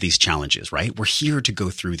to have these challenges, right? We're here to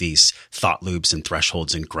go through these thought loops and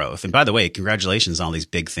thresholds and growth. And by the way, congratulations on all these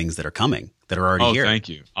big things that are coming, that are already here. Oh, thank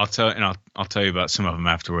you. I'll tell you about some of them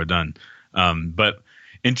after we're done. But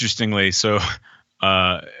interestingly, so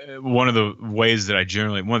one of the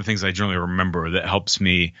things I generally remember that helps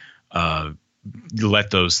me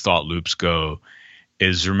let those thought loops go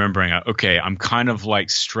is remembering, okay, I'm kind of like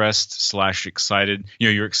stressed / excited.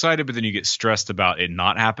 You're excited, but then you get stressed about it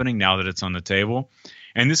not happening now that it's on the table.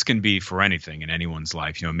 And this can be for anything in anyone's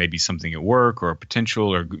life, maybe something at work or a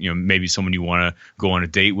potential, or, maybe someone you want to go on a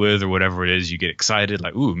date with or whatever it is. You get excited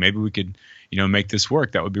like, ooh, maybe we could, make this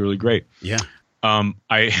work. That would be really great. Yeah.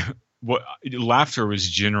 Laughter was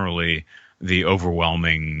generally the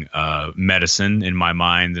overwhelming medicine in my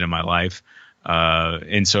mind and in my life.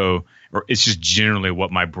 And so it's just generally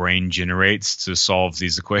what my brain generates to solve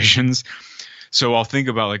these equations. So I'll think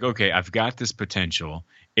about like, okay, I've got this potential.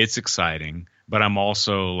 It's exciting, but I'm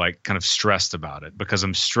also like kind of stressed about it because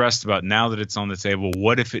I'm stressed about now that it's on the table.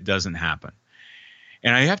 What if it doesn't happen?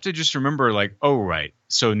 And I have to just remember like, oh, right.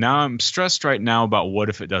 So now I'm stressed right now about what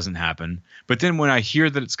if it doesn't happen. But then when I hear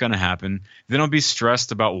that it's going to happen, then I'll be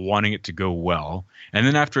stressed about wanting it to go well. And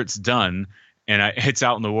then after it's done and it's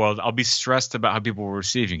out in the world, I'll be stressed about how people are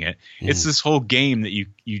receiving it. It's this whole game that you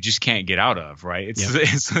just can't get out of, right?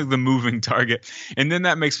 It's like the moving target. And then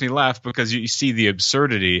that makes me laugh because you see the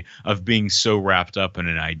absurdity of being so wrapped up in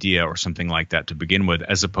an idea or something like that to begin with,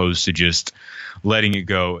 as opposed to just letting it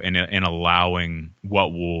go and allowing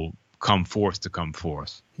what will come forth to come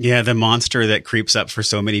forth. Yeah, the monster that creeps up for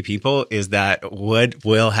so many people is that what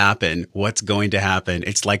will happen, what's going to happen.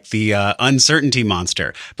 It's like the uncertainty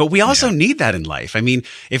monster. But we also need that in life. I mean,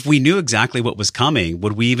 if we knew exactly what was coming,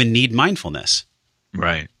 would we even need mindfulness?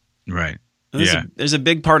 Right. There's a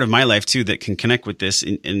big part of my life too that can connect with this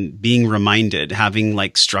in being reminded, having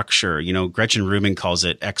like structure. Gretchen Rubin calls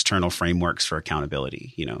it external frameworks for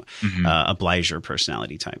accountability, obliger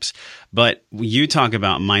personality types. But you talk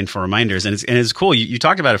about mindful reminders, and it's cool. You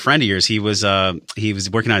talked about a friend of yours. He was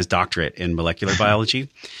working on his doctorate in molecular biology.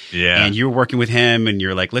 Yeah. And you were working with him and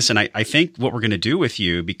you're like, listen, I think what we're going to do with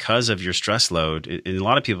you because of your stress load, and a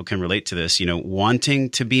lot of people can relate to this, wanting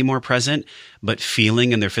to be more present, but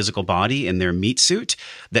feeling in their physical body and their meat suit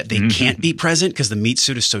that they can't be present because the meat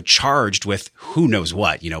suit is so charged with who knows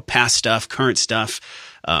what, past stuff, current stuff,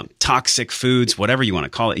 toxic foods, whatever you want to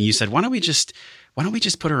call it. And you said, why don't we just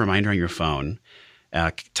put a reminder on your phone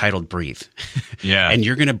titled Breathe. Yeah. And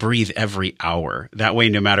you're going to breathe every hour. That way,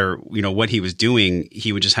 no matter, what he was doing,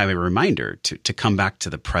 he would just have a reminder to come back to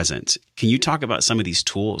the present. Can you talk about some of these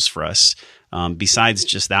tools for us besides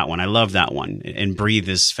just that one? I love that one. And Breathe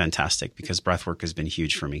is fantastic because breathwork has been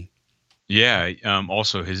huge for me. Yeah.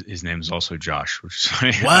 Also, his name is also Josh, which is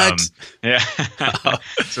funny. What? Yeah.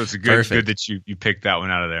 So it's good that you picked that one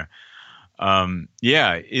out of there.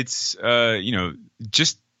 It's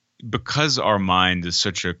just because our mind is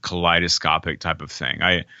such a kaleidoscopic type of thing.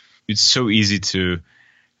 It's so easy to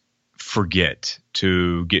forget,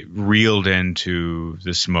 to get reeled into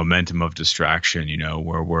this momentum of distraction,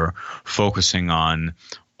 where we're focusing on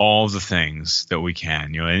all the things that we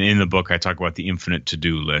can, and in the book I talk about the infinite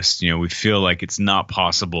to-do list. We feel like it's not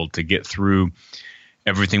possible to get through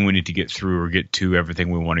everything we need to get through or get to everything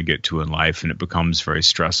we want to get to in life, and it becomes very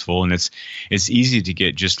stressful. And it's easy to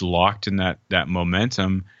get just locked in that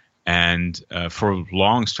momentum and for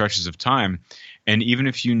long stretches of time. And even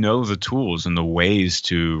if you know the tools and the ways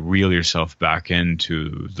to reel yourself back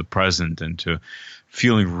into the present and to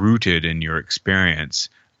feeling rooted in your experience,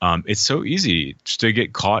 it's so easy to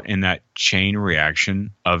get caught in that chain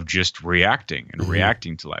reaction of just reacting and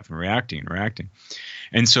reacting to life and reacting and reacting.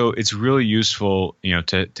 And so it's really useful,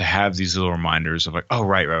 to have these little reminders of like, oh,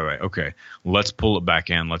 right. Okay, let's pull it back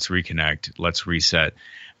in. Let's reconnect. Let's reset.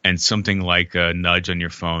 And something like a nudge on your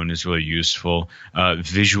phone is really useful.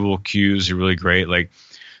 Visual cues are really great. Like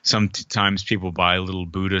Sometimes people buy little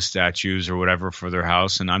Buddha statues or whatever for their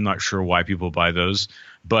house, and I'm not sure why people buy those,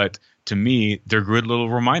 but to me, they're good little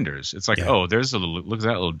reminders. It's like, oh, there's look at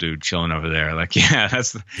that little dude chilling over there. Like, yeah,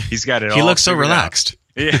 he's got it all. He looks so relaxed.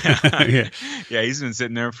 Yeah. Yeah, he's been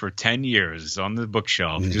sitting there for 10 years on the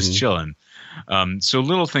bookshelf, just chilling. So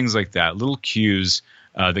little things like that, little cues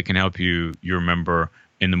that can help you remember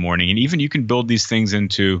in the morning. And even you can build these things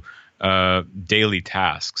into daily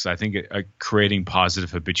tasks. I think creating positive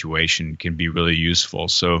habituation can be really useful.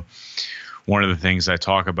 So one of the things I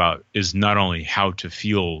talk about is not only how to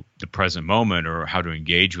feel the present moment or how to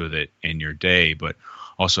engage with it in your day, but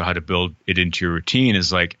also how to build it into your routine.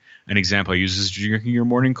 Is like an example I use is drinking your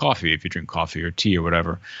morning coffee, if you drink coffee or tea or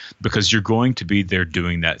whatever, because you're going to be there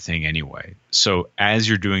doing that thing anyway. So as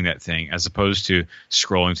you're doing that thing, as opposed to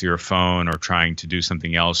scrolling through your phone or trying to do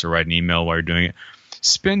something else or write an email while you're doing it,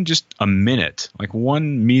 spend just a minute, like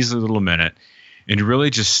one measly little minute, and really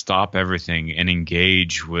just stop everything and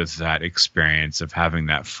engage with that experience of having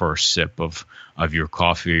that first sip of your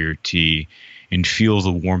coffee or your tea, and feel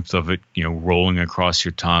the warmth of it, rolling across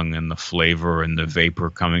your tongue, and the flavor and the vapor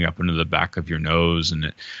coming up into the back of your nose,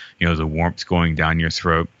 and the warmth going down your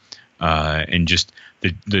throat, and just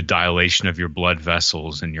the dilation of your blood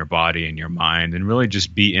vessels in your body and your mind, and really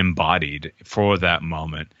just be embodied for that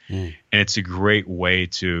moment. And it's a great way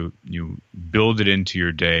to build it into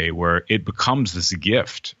your day where it becomes this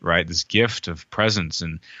gift, right? This gift of presence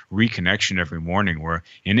and reconnection every morning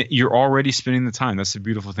you're already spending the time. That's the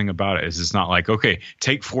beautiful thing about it, is it's not like, okay,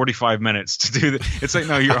 take 45 minutes to do that. It's like,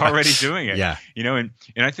 no, you're already doing it. Yeah. And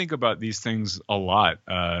I think about these things a lot,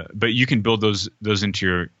 but you can build those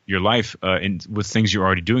into your life with things you're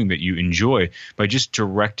already doing that you enjoy by just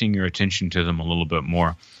directing your attention to them a little bit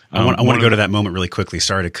more. I want to go to that moment really quickly.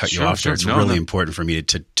 Sorry to cut you off there. It's really important for me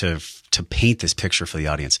to paint this picture for the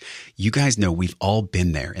audience. You guys know we've all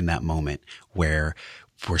been there in that moment where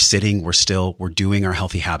we're sitting, we're still, we're doing our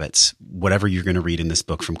healthy habits, whatever you're going to read in this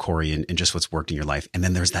book from Corey and just what's worked in your life. And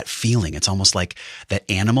then there's that feeling. It's almost like that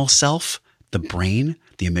animal self, the brain,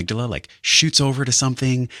 the amygdala, like shoots over to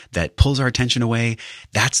something that pulls our attention away.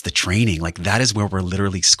 That's the training. Like that is where we're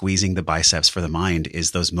literally squeezing the biceps for the mind,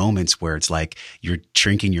 is those moments where it's like you're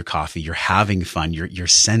drinking your coffee, you're having fun, you're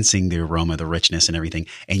sensing the aroma, the richness and everything,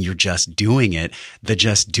 and you're just doing it. The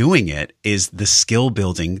just doing it is the skill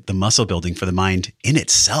building, the muscle building for the mind in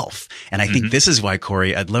itself. And I think this is why,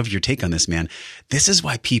 Corey, I'd love your take on this, man. This is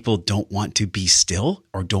why people don't want to be still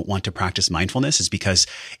or don't want to practice mindfulness, is because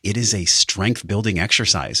it is a strength building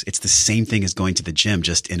exercise. It's the same thing as going to the gym,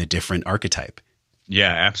 just in a different archetype.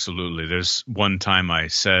 Yeah, absolutely. There's one time I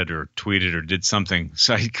said or tweeted or did something,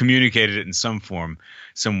 so I communicated it in some form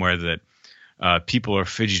somewhere, that people are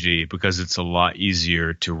fidgety because it's a lot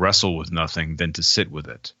easier to wrestle with nothing than to sit with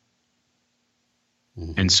it.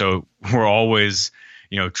 And so we're always,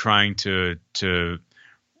 trying to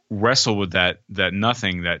wrestle with that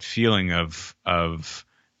nothing, that feeling of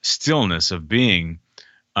stillness, of being.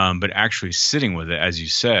 But actually sitting with it, as you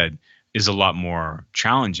said, is a lot more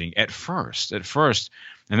challenging at first.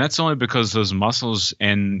 And that's only because those muscles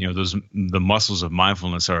and, the muscles of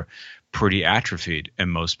mindfulness are pretty atrophied in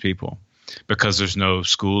most people, because there's no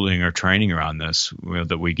schooling or training around this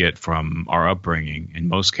that we get from our upbringing in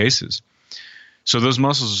most cases. So those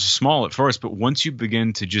muscles are small at first, but once you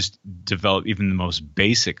begin to just develop even the most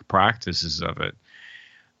basic practices of it,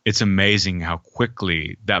 it's amazing how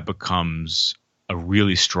quickly that becomes a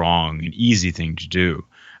really strong and easy thing to do.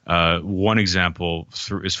 One example,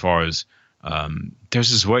 as far as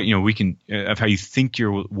there's this way, we can, of how you think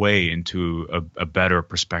your way into a better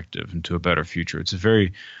perspective, into a better future. It's a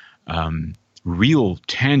very real,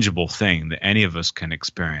 tangible thing that any of us can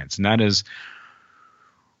experience. And that is,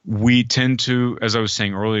 we tend to, as I was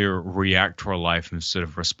saying earlier, react to our life instead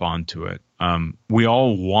of respond to it. We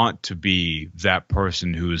all want to be that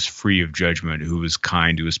person who is free of judgment, who is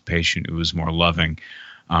kind, who is patient, who is more loving,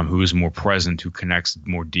 who is more present, who connects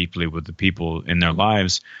more deeply with the people in their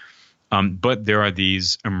lives. But there are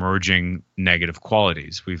these emerging negative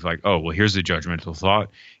qualities. We've like, oh, well, here's the judgmental thought.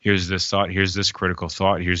 Here's this thought. Here's this critical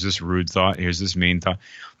thought. Here's this rude thought. Here's this mean thought.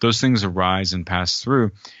 Those things arise and pass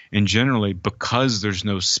through. And generally, because there's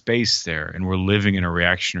no space there and we're living in a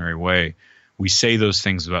reactionary way, we say those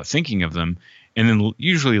things without thinking of them. And then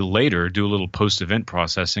usually later do a little post-event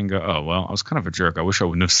processing, go, oh, well, I was kind of a jerk. I wish I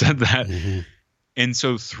wouldn't have said that. And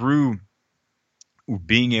so through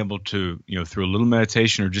being able to, through a little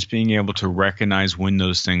meditation or just being able to recognize when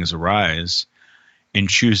those things arise and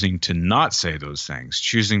choosing to not say those things,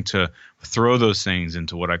 choosing to throw those things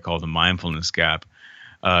into what I call the mindfulness gap,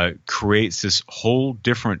 creates this whole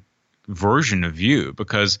different version of you,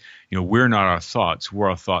 because we're not our thoughts. We're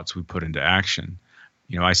our thoughts we put into action.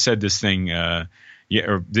 I said this thing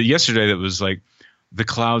yesterday that was like, the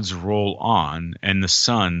clouds roll on and the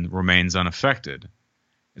sun remains unaffected.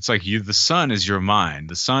 It's like the sun is your mind,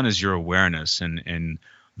 the sun is your awareness and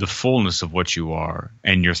the fullness of what you are,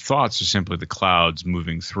 and your thoughts are simply the clouds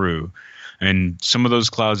moving through. And some of those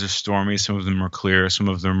clouds are stormy, some of them are clear, some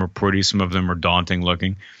of them are pretty, some of them are daunting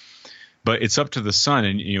looking. But it's up to the sun,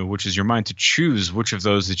 and which is your mind, to choose which of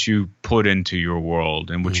those that you put into your world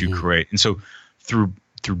and which you create. And so through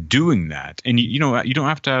doing that, and you don't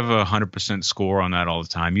have to have 100% score on that all the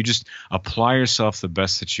time. You just apply yourself the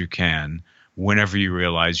best that you can whenever you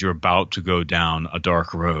realize you're about to go down a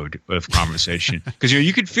dark road of conversation. Because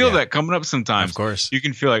you can feel that coming up sometimes. Of course. You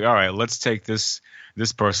can feel like, all right, let's take this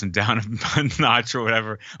person down a notch or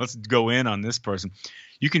whatever. Let's go in on this person.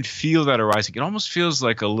 You can feel that arising. It almost feels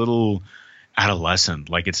like a little adolescent,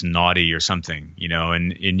 like it's naughty or something,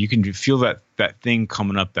 and you can feel that thing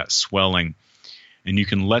coming up, that swelling. And you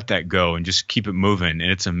can let that go and just keep it moving.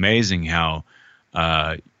 And it's amazing how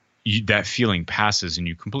that feeling passes and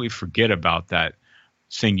you completely forget about that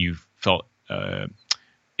thing you felt, that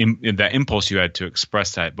impulse you had to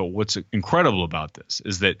express that. But what's incredible about this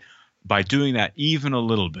is that by doing that even a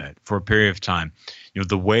little bit for a period of time,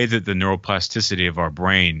 the way that the neuroplasticity of our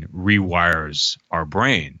brain rewires our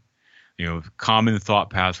brain, common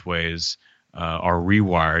thought pathways are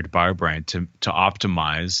rewired by our brain to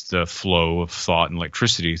optimize the flow of thought and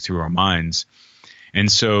electricity through our minds.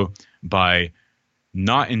 And so by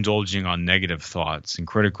not indulging on negative thoughts and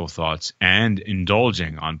critical thoughts and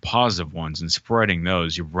indulging on positive ones and spreading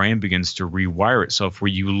those, your brain begins to rewire itself where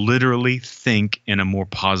you literally think in a more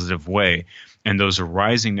positive way. And those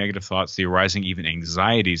arising negative thoughts, the arising even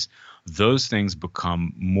anxieties, those things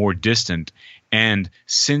become more distant. And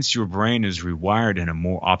since your brain is rewired in a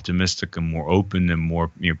more optimistic and more open and more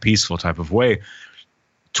peaceful type of way,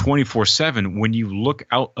 24/7, when you look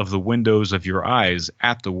out of the windows of your eyes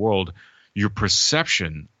at the world, your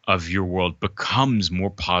perception of your world becomes more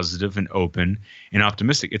positive and open and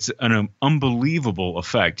optimistic. It's an unbelievable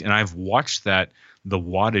effect. And I've watched the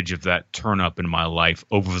wattage of that turn up in my life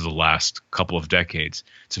over the last couple of decades.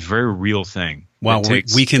 It's a very real thing. Wow,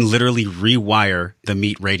 we can literally rewire the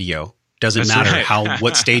meat radio. Doesn't matter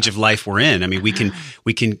what stage of life we're in. I mean, we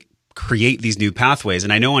can create these new pathways.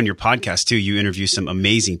 And I know on your podcast too, you interview some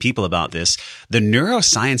amazing people about this, the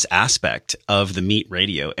neuroscience aspect of the meat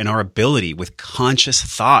radio and our ability with conscious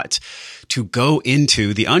thought to go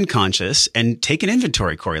into the unconscious and take an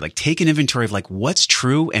inventory, Corey, like take an inventory of like what's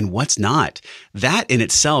true and what's not. That in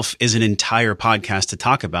itself is an entire podcast to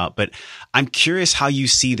talk about, but I'm curious how you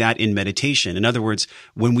see that in meditation. In other words,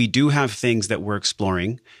 when we do have things that we're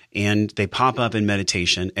exploring and they pop up in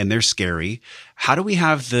meditation and they're scary, how do we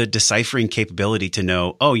have the deciphering capability to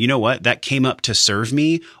know, oh, you know what, that came up to serve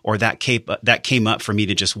me, or that came up for me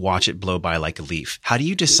to just watch it blow by like a leaf? How do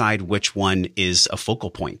you decide which one is a focal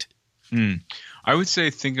point? I would say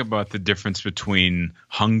think about the difference between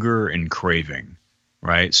hunger and craving,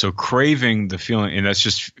 right? So craving, the feeling, and that's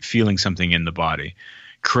just feeling something in the body.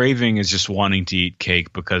 Craving is just wanting to eat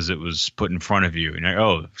cake because it was put in front of you. And you're like,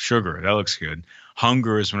 oh, sugar, that looks good.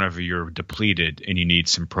 Hunger is whenever you're depleted and you need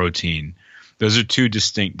some protein. Those are two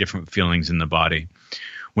distinct different feelings in the body.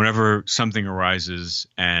 Whenever something arises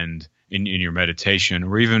and in your meditation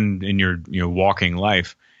or even in your walking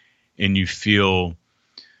life and you feel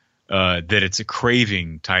that it's a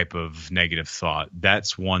craving type of negative thought,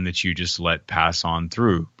 that's one that you just let pass on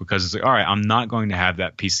through because it's like, all right, I'm not going to have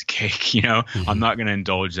that piece of cake, I'm not going to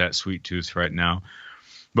indulge that sweet tooth right now.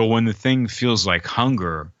 But when the thing feels like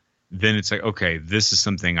hunger, then it's like, okay, this is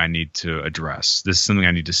something I need to address. This is something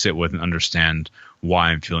I need to sit with and understand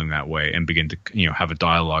why I'm feeling that way and begin to, have a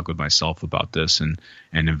dialogue with myself about this and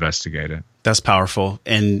investigate it. That's powerful.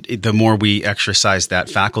 And the more we exercise that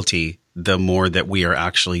faculty, the more that we are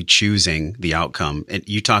actually choosing the outcome. And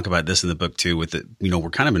you talk about this in the book too, with we're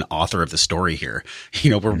kind of an author of the story here.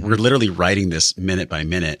 We're literally writing this minute by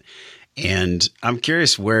minute. And I'm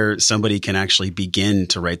curious where somebody can actually begin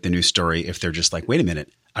to write the new story if they're just like, wait a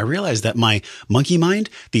minute, I realize that my monkey mind,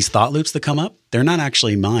 these thought loops that come up, they're not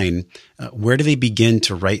actually mine. Where do they begin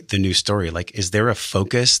to write the new story? Like, is there a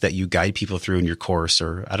focus that you guide people through in your course?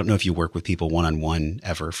 Or I don't know if you work with people one-on-one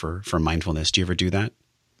ever for mindfulness. Do you ever do that?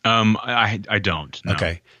 I don't. No.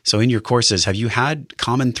 Okay. So in your courses, have you had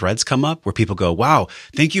common threads come up where people go, wow,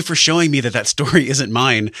 thank you for showing me that story isn't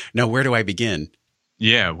mine. Now, where do I begin?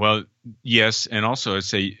 Yeah, well, yes. And also I'd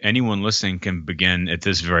say anyone listening can begin at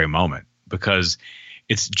this very moment because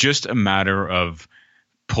it's just a matter of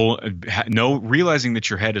realizing that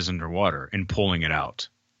your head is underwater and pulling it out.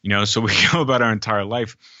 So we go about our entire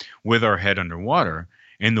life with our head underwater,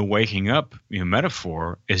 and the waking up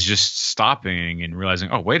metaphor is just stopping and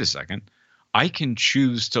realizing, oh, wait a second, I can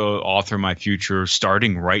choose to author my future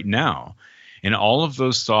starting right now. And all of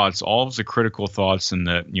those thoughts, all of the critical thoughts, and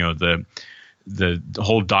the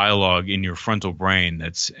whole dialogue in your frontal brain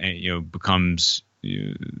that's becomes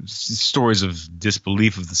stories of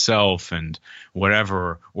disbelief of the self and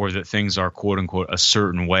whatever, or that things are quote unquote a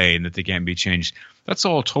certain way and that they can't be changed. That's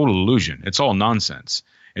all total illusion. It's all nonsense.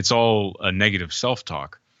 It's all a negative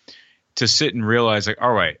self-talk. To sit and realize, like,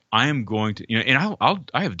 all right, I am going to, and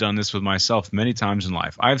I have done this with myself many times in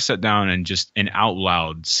life. I've sat down and just out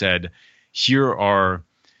loud said, here are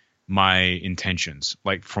my intentions.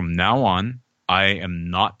 Like, from now on, I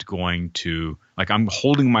am not going to, like, I'm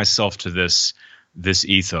holding myself to this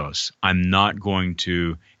ethos. I'm not going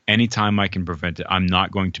to, anytime I can prevent it, I'm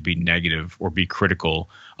not going to be negative or be critical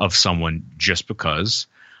of someone just because.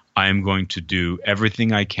 I am going to do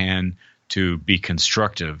everything I can to be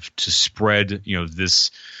constructive, to spread,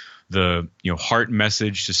 the heart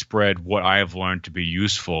message, to spread what I have learned, to be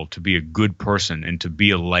useful, to be a good person, and to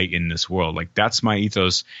be a light in this world. Like, that's my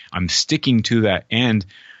ethos. I'm sticking to that, and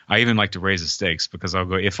I even like to raise the stakes, because I'll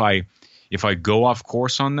go, if I go off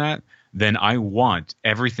course on that, then I want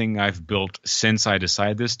everything I've built since I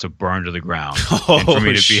decided this to burn to the ground, and for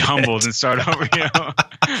me to be humbled and start over.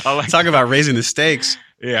 Talk about raising the stakes.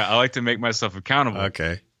 Yeah, I like to make myself accountable.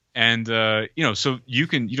 Okay. And so you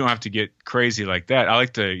don't have to get crazy like that. I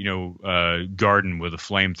like to garden with a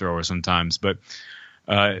flamethrower sometimes, but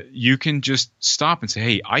you can just stop and say,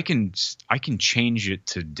 hey, I can change it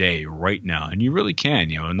today, right now, and you really can.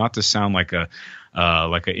 Not to sound like an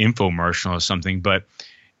infomercial or something, but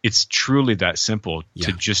it's truly that simple. Yeah.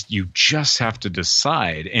 You just have to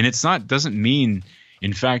decide, and doesn't mean,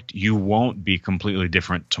 in fact, you won't be completely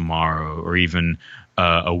different tomorrow or even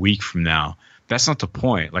a week from now. That's not the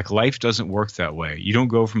point. Like, life doesn't work that way. You don't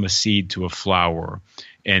go from a seed to a flower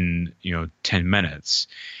in 10 minutes.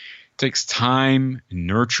 It takes time, and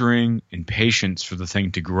nurturing, and patience for the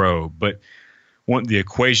thing to grow. But the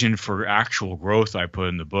equation for actual growth I put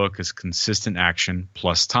in the book is consistent action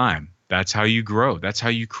plus time. That's how you grow. That's how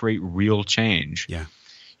you create real change. Yeah.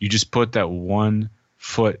 You just put that one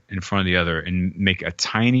foot in front of the other and make a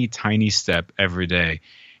tiny, tiny step every day.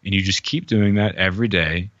 And you just keep doing that every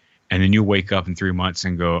day. And then you wake up in 3 months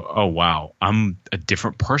and go, oh, wow, I'm a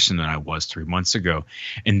different person than I was 3 months ago.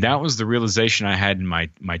 And that was the realization I had in my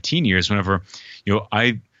teen years whenever,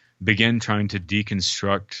 I began trying to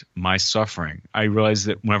deconstruct my suffering. I realized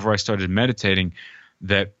that whenever I started meditating,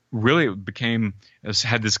 that really it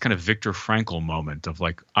had this kind of Viktor Frankl moment of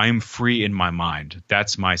like, I'm free in my mind.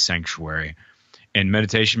 That's my sanctuary. And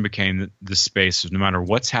meditation became the space of no matter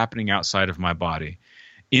what's happening outside of my body,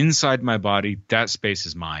 inside my body, that space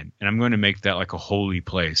is mine. And I'm going to make that like a holy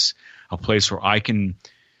place, a place where I can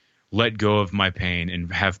let go of my pain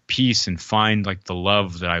and have peace and find like the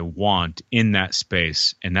love that I want in that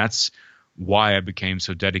space. And that's why I became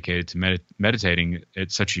so dedicated to meditating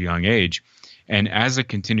at such a young age. And as I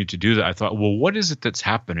continued to do that, I thought, well, what is it that's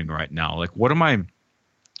happening right now? Like, what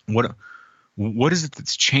is it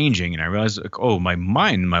that's changing? And I realized, like, oh, my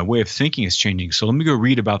mind, my way of thinking is changing. So let me go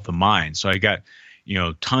read about the mind. So I got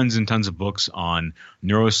tons and tons of books on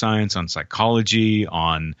neuroscience, on psychology,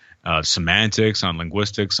 on semantics, on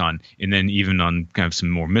linguistics, and then even on kind of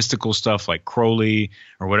some more mystical stuff like Crowley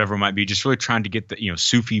or whatever it might be. Just really trying to get the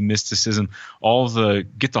Sufi mysticism,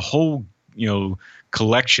 get the whole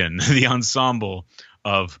collection, the ensemble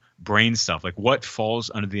of brain stuff. Like, what falls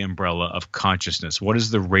under the umbrella of consciousness? What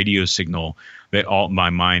is the radio signal that all my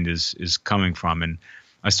mind is coming from? And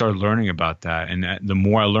I started learning about that. And the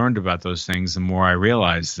more I learned about those things, the more I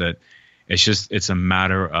realized that it's a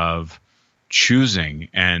matter of choosing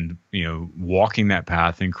and, walking that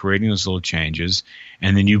path and creating those little changes.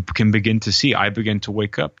 And then you can begin to see, I began to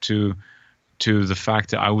wake up to the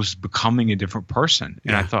fact that I was becoming a different person.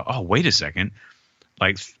 And I thought, oh, wait a second.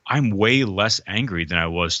 Like, I'm way less angry than I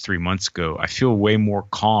was 3 months ago. I feel way more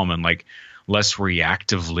calm and like less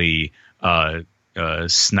reactively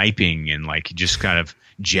sniping and like just kind of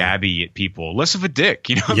jabby at people, less of a dick,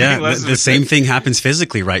 the same thing happens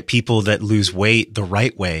physically, right? People that lose weight the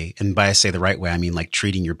right way, and by I say the right way, I mean like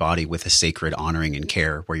treating your body with a sacred honoring and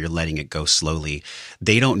care where you're letting it go slowly.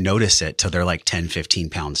 They don't notice it till they're like 10, 15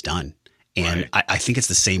 pounds done. And right. I think it's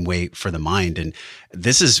the same way for the mind. And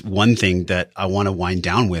this is one thing that I want to wind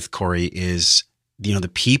down with, Corey, is,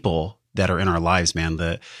 the people that are in our lives, man,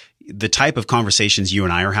 the type of conversations you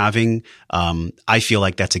and I are having. I feel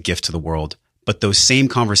like that's a gift to the world, But those same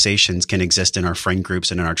conversations can exist in our friend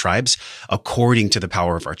groups and in our tribes according to the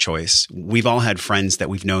power of our choice. We've all had friends that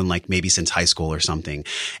we've known like maybe since high school or something,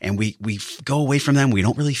 and we go away from them. We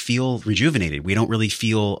don't really feel rejuvenated. We don't really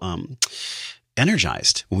feel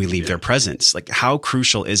energized when we leave their presence. Like, how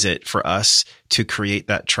crucial is it for us to create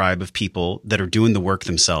that tribe of people that are doing the work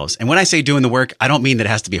themselves? And when I say doing the work, I don't mean that it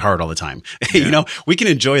has to be hard all the time. We can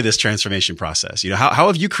enjoy this transformation process. How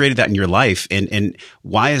have you created that in your life? And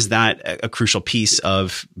why is that a crucial piece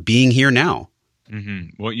of being here now?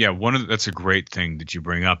 Mm-hmm. Well, yeah, that's a great thing that you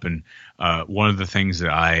bring up. And one of the things that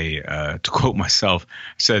I, to quote myself,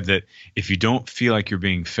 said that if you don't feel like you're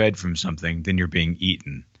being fed from something, then you're being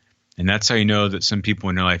eaten. And that's how you know that some people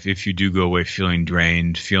in your life, if you do go away feeling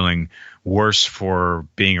drained, feeling worse for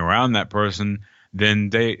being around that person, then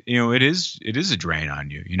it is a drain on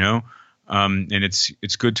you, and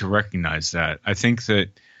it's good to recognize that. I think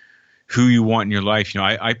that who you want in your life,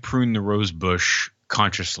 I prune the rose bush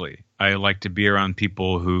consciously. I like to be around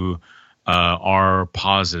people who are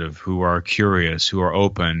positive, who are curious, who are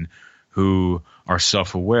open, who are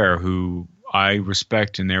self-aware, who I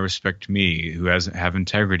respect and they respect me, who have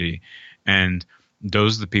integrity. And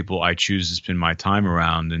those are the people I choose to spend my time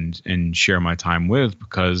around and share my time with,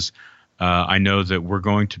 because I know that we're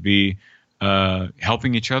going to be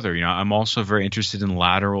helping each other. I'm also very interested in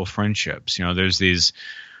lateral friendships. There's these,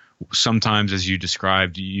 sometimes as you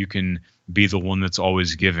described, you can be the one that's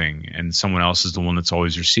always giving and someone else is the one that's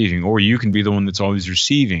always receiving, or you can be the one that's always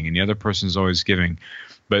receiving and the other person is always giving.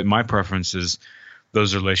 But my preference is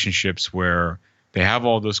those relationships where they have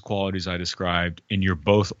all those qualities I described, and you're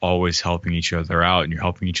both always helping each other out, and you're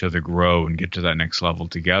helping each other grow and get to that next level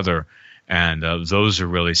together. And those are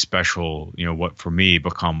really special, what for me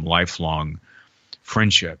become lifelong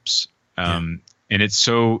friendships. And it's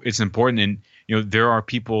important. And, there are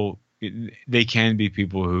people, they can be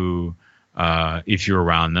people who, if you're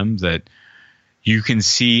around them, that you can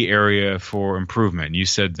see area for improvement. You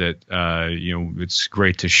said that, it's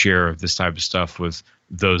great to share this type of stuff with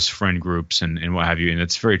those friend groups and what have you. And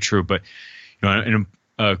it's very true. But, an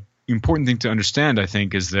important thing to understand, I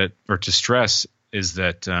think, is that, or to stress, is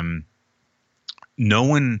that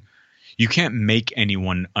you can't make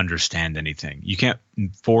anyone understand anything. You can't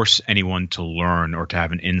force anyone to learn or to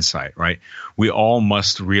have an insight, right? We all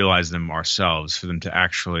must realize them ourselves for them to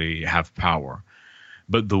actually have power.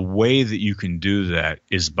 But the way that you can do that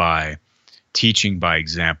is by teaching by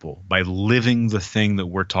example, by living the thing that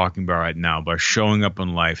we're talking about right now, by showing up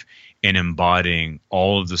in life and embodying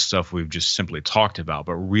all of the stuff we've just simply talked about,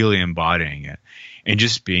 but really embodying it and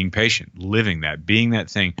just being patient, living that, being that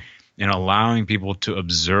thing, and allowing people to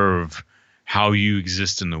observe how you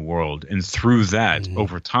exist in the world. And through that,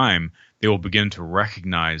 over time, they will begin to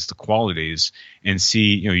recognize the qualities and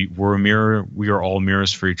see, we're a mirror. We are all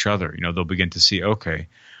mirrors for each other. They'll begin to see, okay,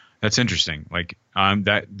 that's interesting. Like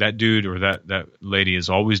that dude or that lady is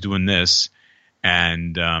always doing this.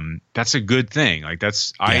 And that's a good thing. Like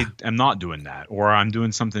I am not doing that, or I'm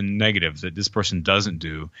doing something negative that this person doesn't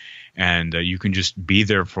do. And you can just be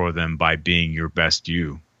there for them by being your best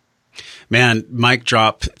you. Man, mic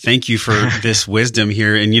drop. Thank you for this wisdom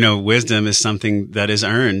here. And, wisdom is something that is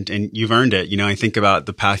earned, and you've earned it. I think about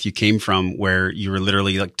the path you came from, where you were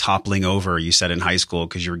literally like toppling over, you said, in high school,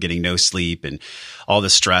 because you were getting no sleep and all the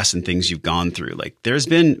stress and things you've gone through. Like, there's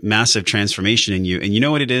been massive transformation in you. And you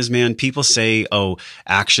know what it is, man? People say,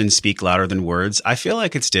 actions speak louder than words. I feel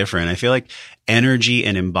like it's different. I feel like energy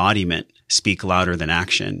and embodiment speak louder than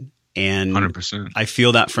action. And 100%. I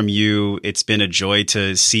feel that from you. It's been a joy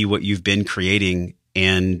to see what you've been creating.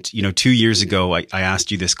 And, 2 years ago, I asked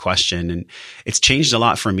you this question, and it's changed a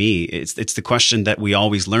lot for me. It's the question that we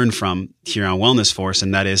always learn from here on Wellness Force.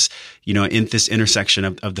 And that is, in this intersection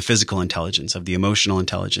of the physical intelligence, of the emotional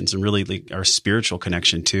intelligence, and really like our spiritual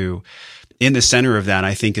connection too. In the center of that,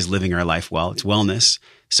 I think, is living our life well. It's wellness.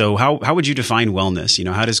 So how would you define wellness?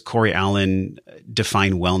 How does Corey Allen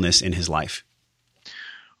define wellness in his life?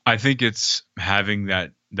 I think it's having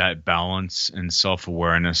that balance and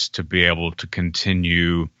self-awareness to be able to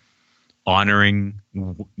continue honoring,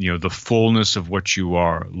 the fullness of what you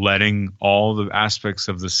are, letting all the aspects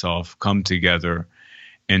of the self come together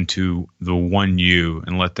into the one you,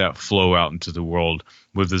 and let that flow out into the world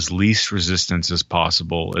with as least resistance as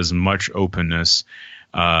possible, as much openness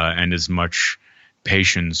and as much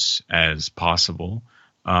patience as possible.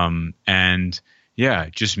 Yeah,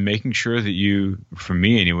 just making sure that for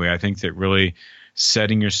me anyway, I think that really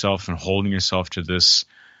setting yourself and holding yourself to this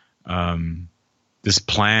this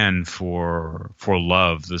plan for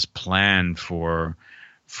love, this plan for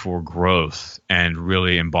growth, and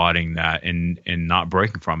really embodying that and not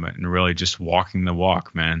breaking from it, and really just walking the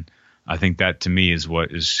walk, man. I think that to me is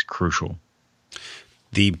what is crucial.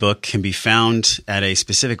 The book can be found at a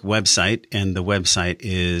specific website, and the website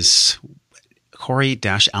is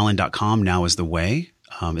Corey-Allen.com. Now is the way.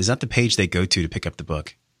 Is that the page they go to pick up the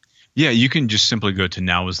book? Yeah, you can just simply go to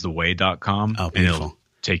nowistheway.com and it'll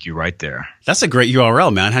take you right there. That's a great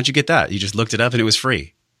URL, man. How'd you get that? You just looked it up and it was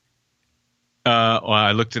free. Well,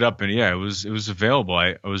 I looked it up and yeah, it was available.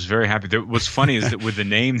 I was very happy. What's funny is that with the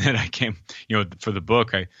name that I came, for the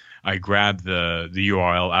book, I grabbed the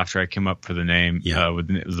URL after I came up for the name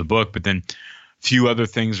with the book, but then a few other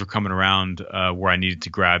things were coming around where I needed to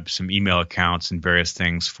grab some email accounts and various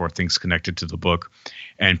things for things connected to the book,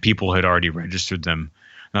 and people had already registered them.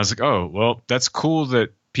 And I was like, oh, well, that's cool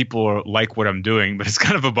that people like what I'm doing, but it's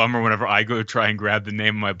kind of a bummer whenever I go try and grab the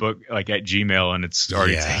name of my book like at Gmail and it's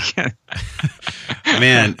already taken.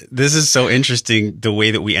 Man, this is so interesting the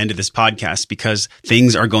way that we ended this podcast, because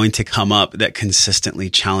things are going to come up that consistently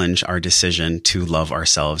challenge our decision to love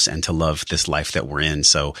ourselves and to love this life that we're in.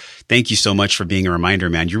 So thank you so much for being a reminder,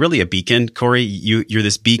 man. You're really a beacon, Corey. You're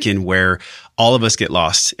this beacon where all of us get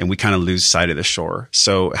lost and we kind of lose sight of the shore.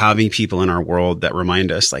 So having people in our world that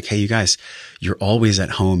remind us like, hey, you guys, you're always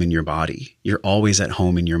at home in your body. You're always at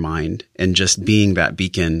home in your mind. And just being that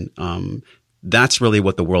beacon, that's really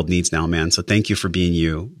what the world needs now, man. So thank you for being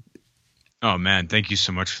you. Oh, man. Thank you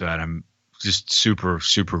so much for that. I'm just super,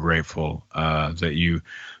 super grateful that you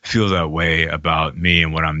feel that way about me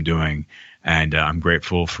and what I'm doing. And I'm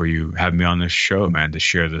grateful for you having me on this show, man, to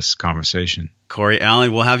share this conversation. Corey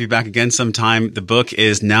Allen, we'll have you back again sometime. The book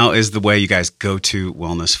is Now is the Way. You guys go to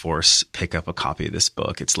Wellness Force, pick up a copy of this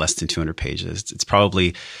book. It's less than 200 pages. It's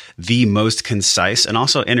probably the most concise and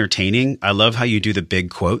also entertaining. I love how you do the big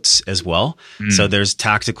quotes as well. So there's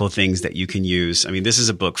tactical things that you can use. I mean, this is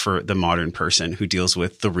a book for the modern person who deals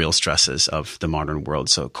with the real stresses of the modern world.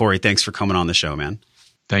 So Corey, thanks for coming on the show, man.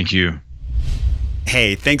 Thank you.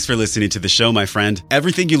 Hey, thanks for listening to the show, my friend.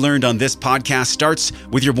 Everything you learned on this podcast starts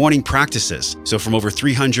with your morning practices. So from over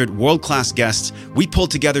 300 world-class guests, we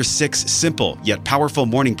pulled together 6 simple yet powerful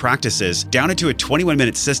morning practices down into a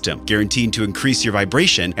 21-minute system, guaranteed to increase your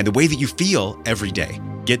vibration and the way that you feel every day.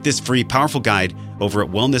 Get this free, powerful guide over at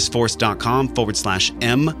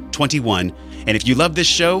wellnessforce.com/M21. And if you love this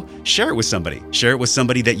show, share it with somebody. Share it with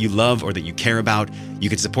somebody that you love or that you care about. You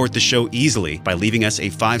can support the show easily by leaving us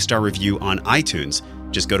a 5-star review on iTunes.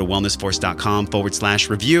 Just go to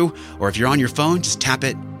wellnessforce.com/review, or if you're on your phone, just tap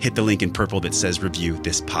it, hit the link in purple that says review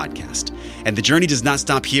this podcast. And the journey does not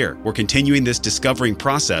stop here. We're continuing this discovering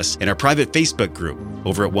process in our private Facebook group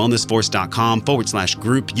over at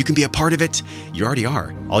wellnessforce.com/group. You can be a part of it. You already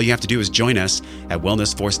are. All you have to do is join us at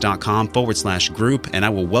wellnessforce.com/group, and I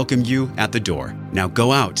will welcome you at the door. Now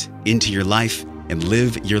go out into your life and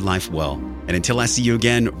live your life well. And until I see you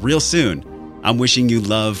again real soon, I'm wishing you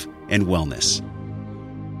love and wellness.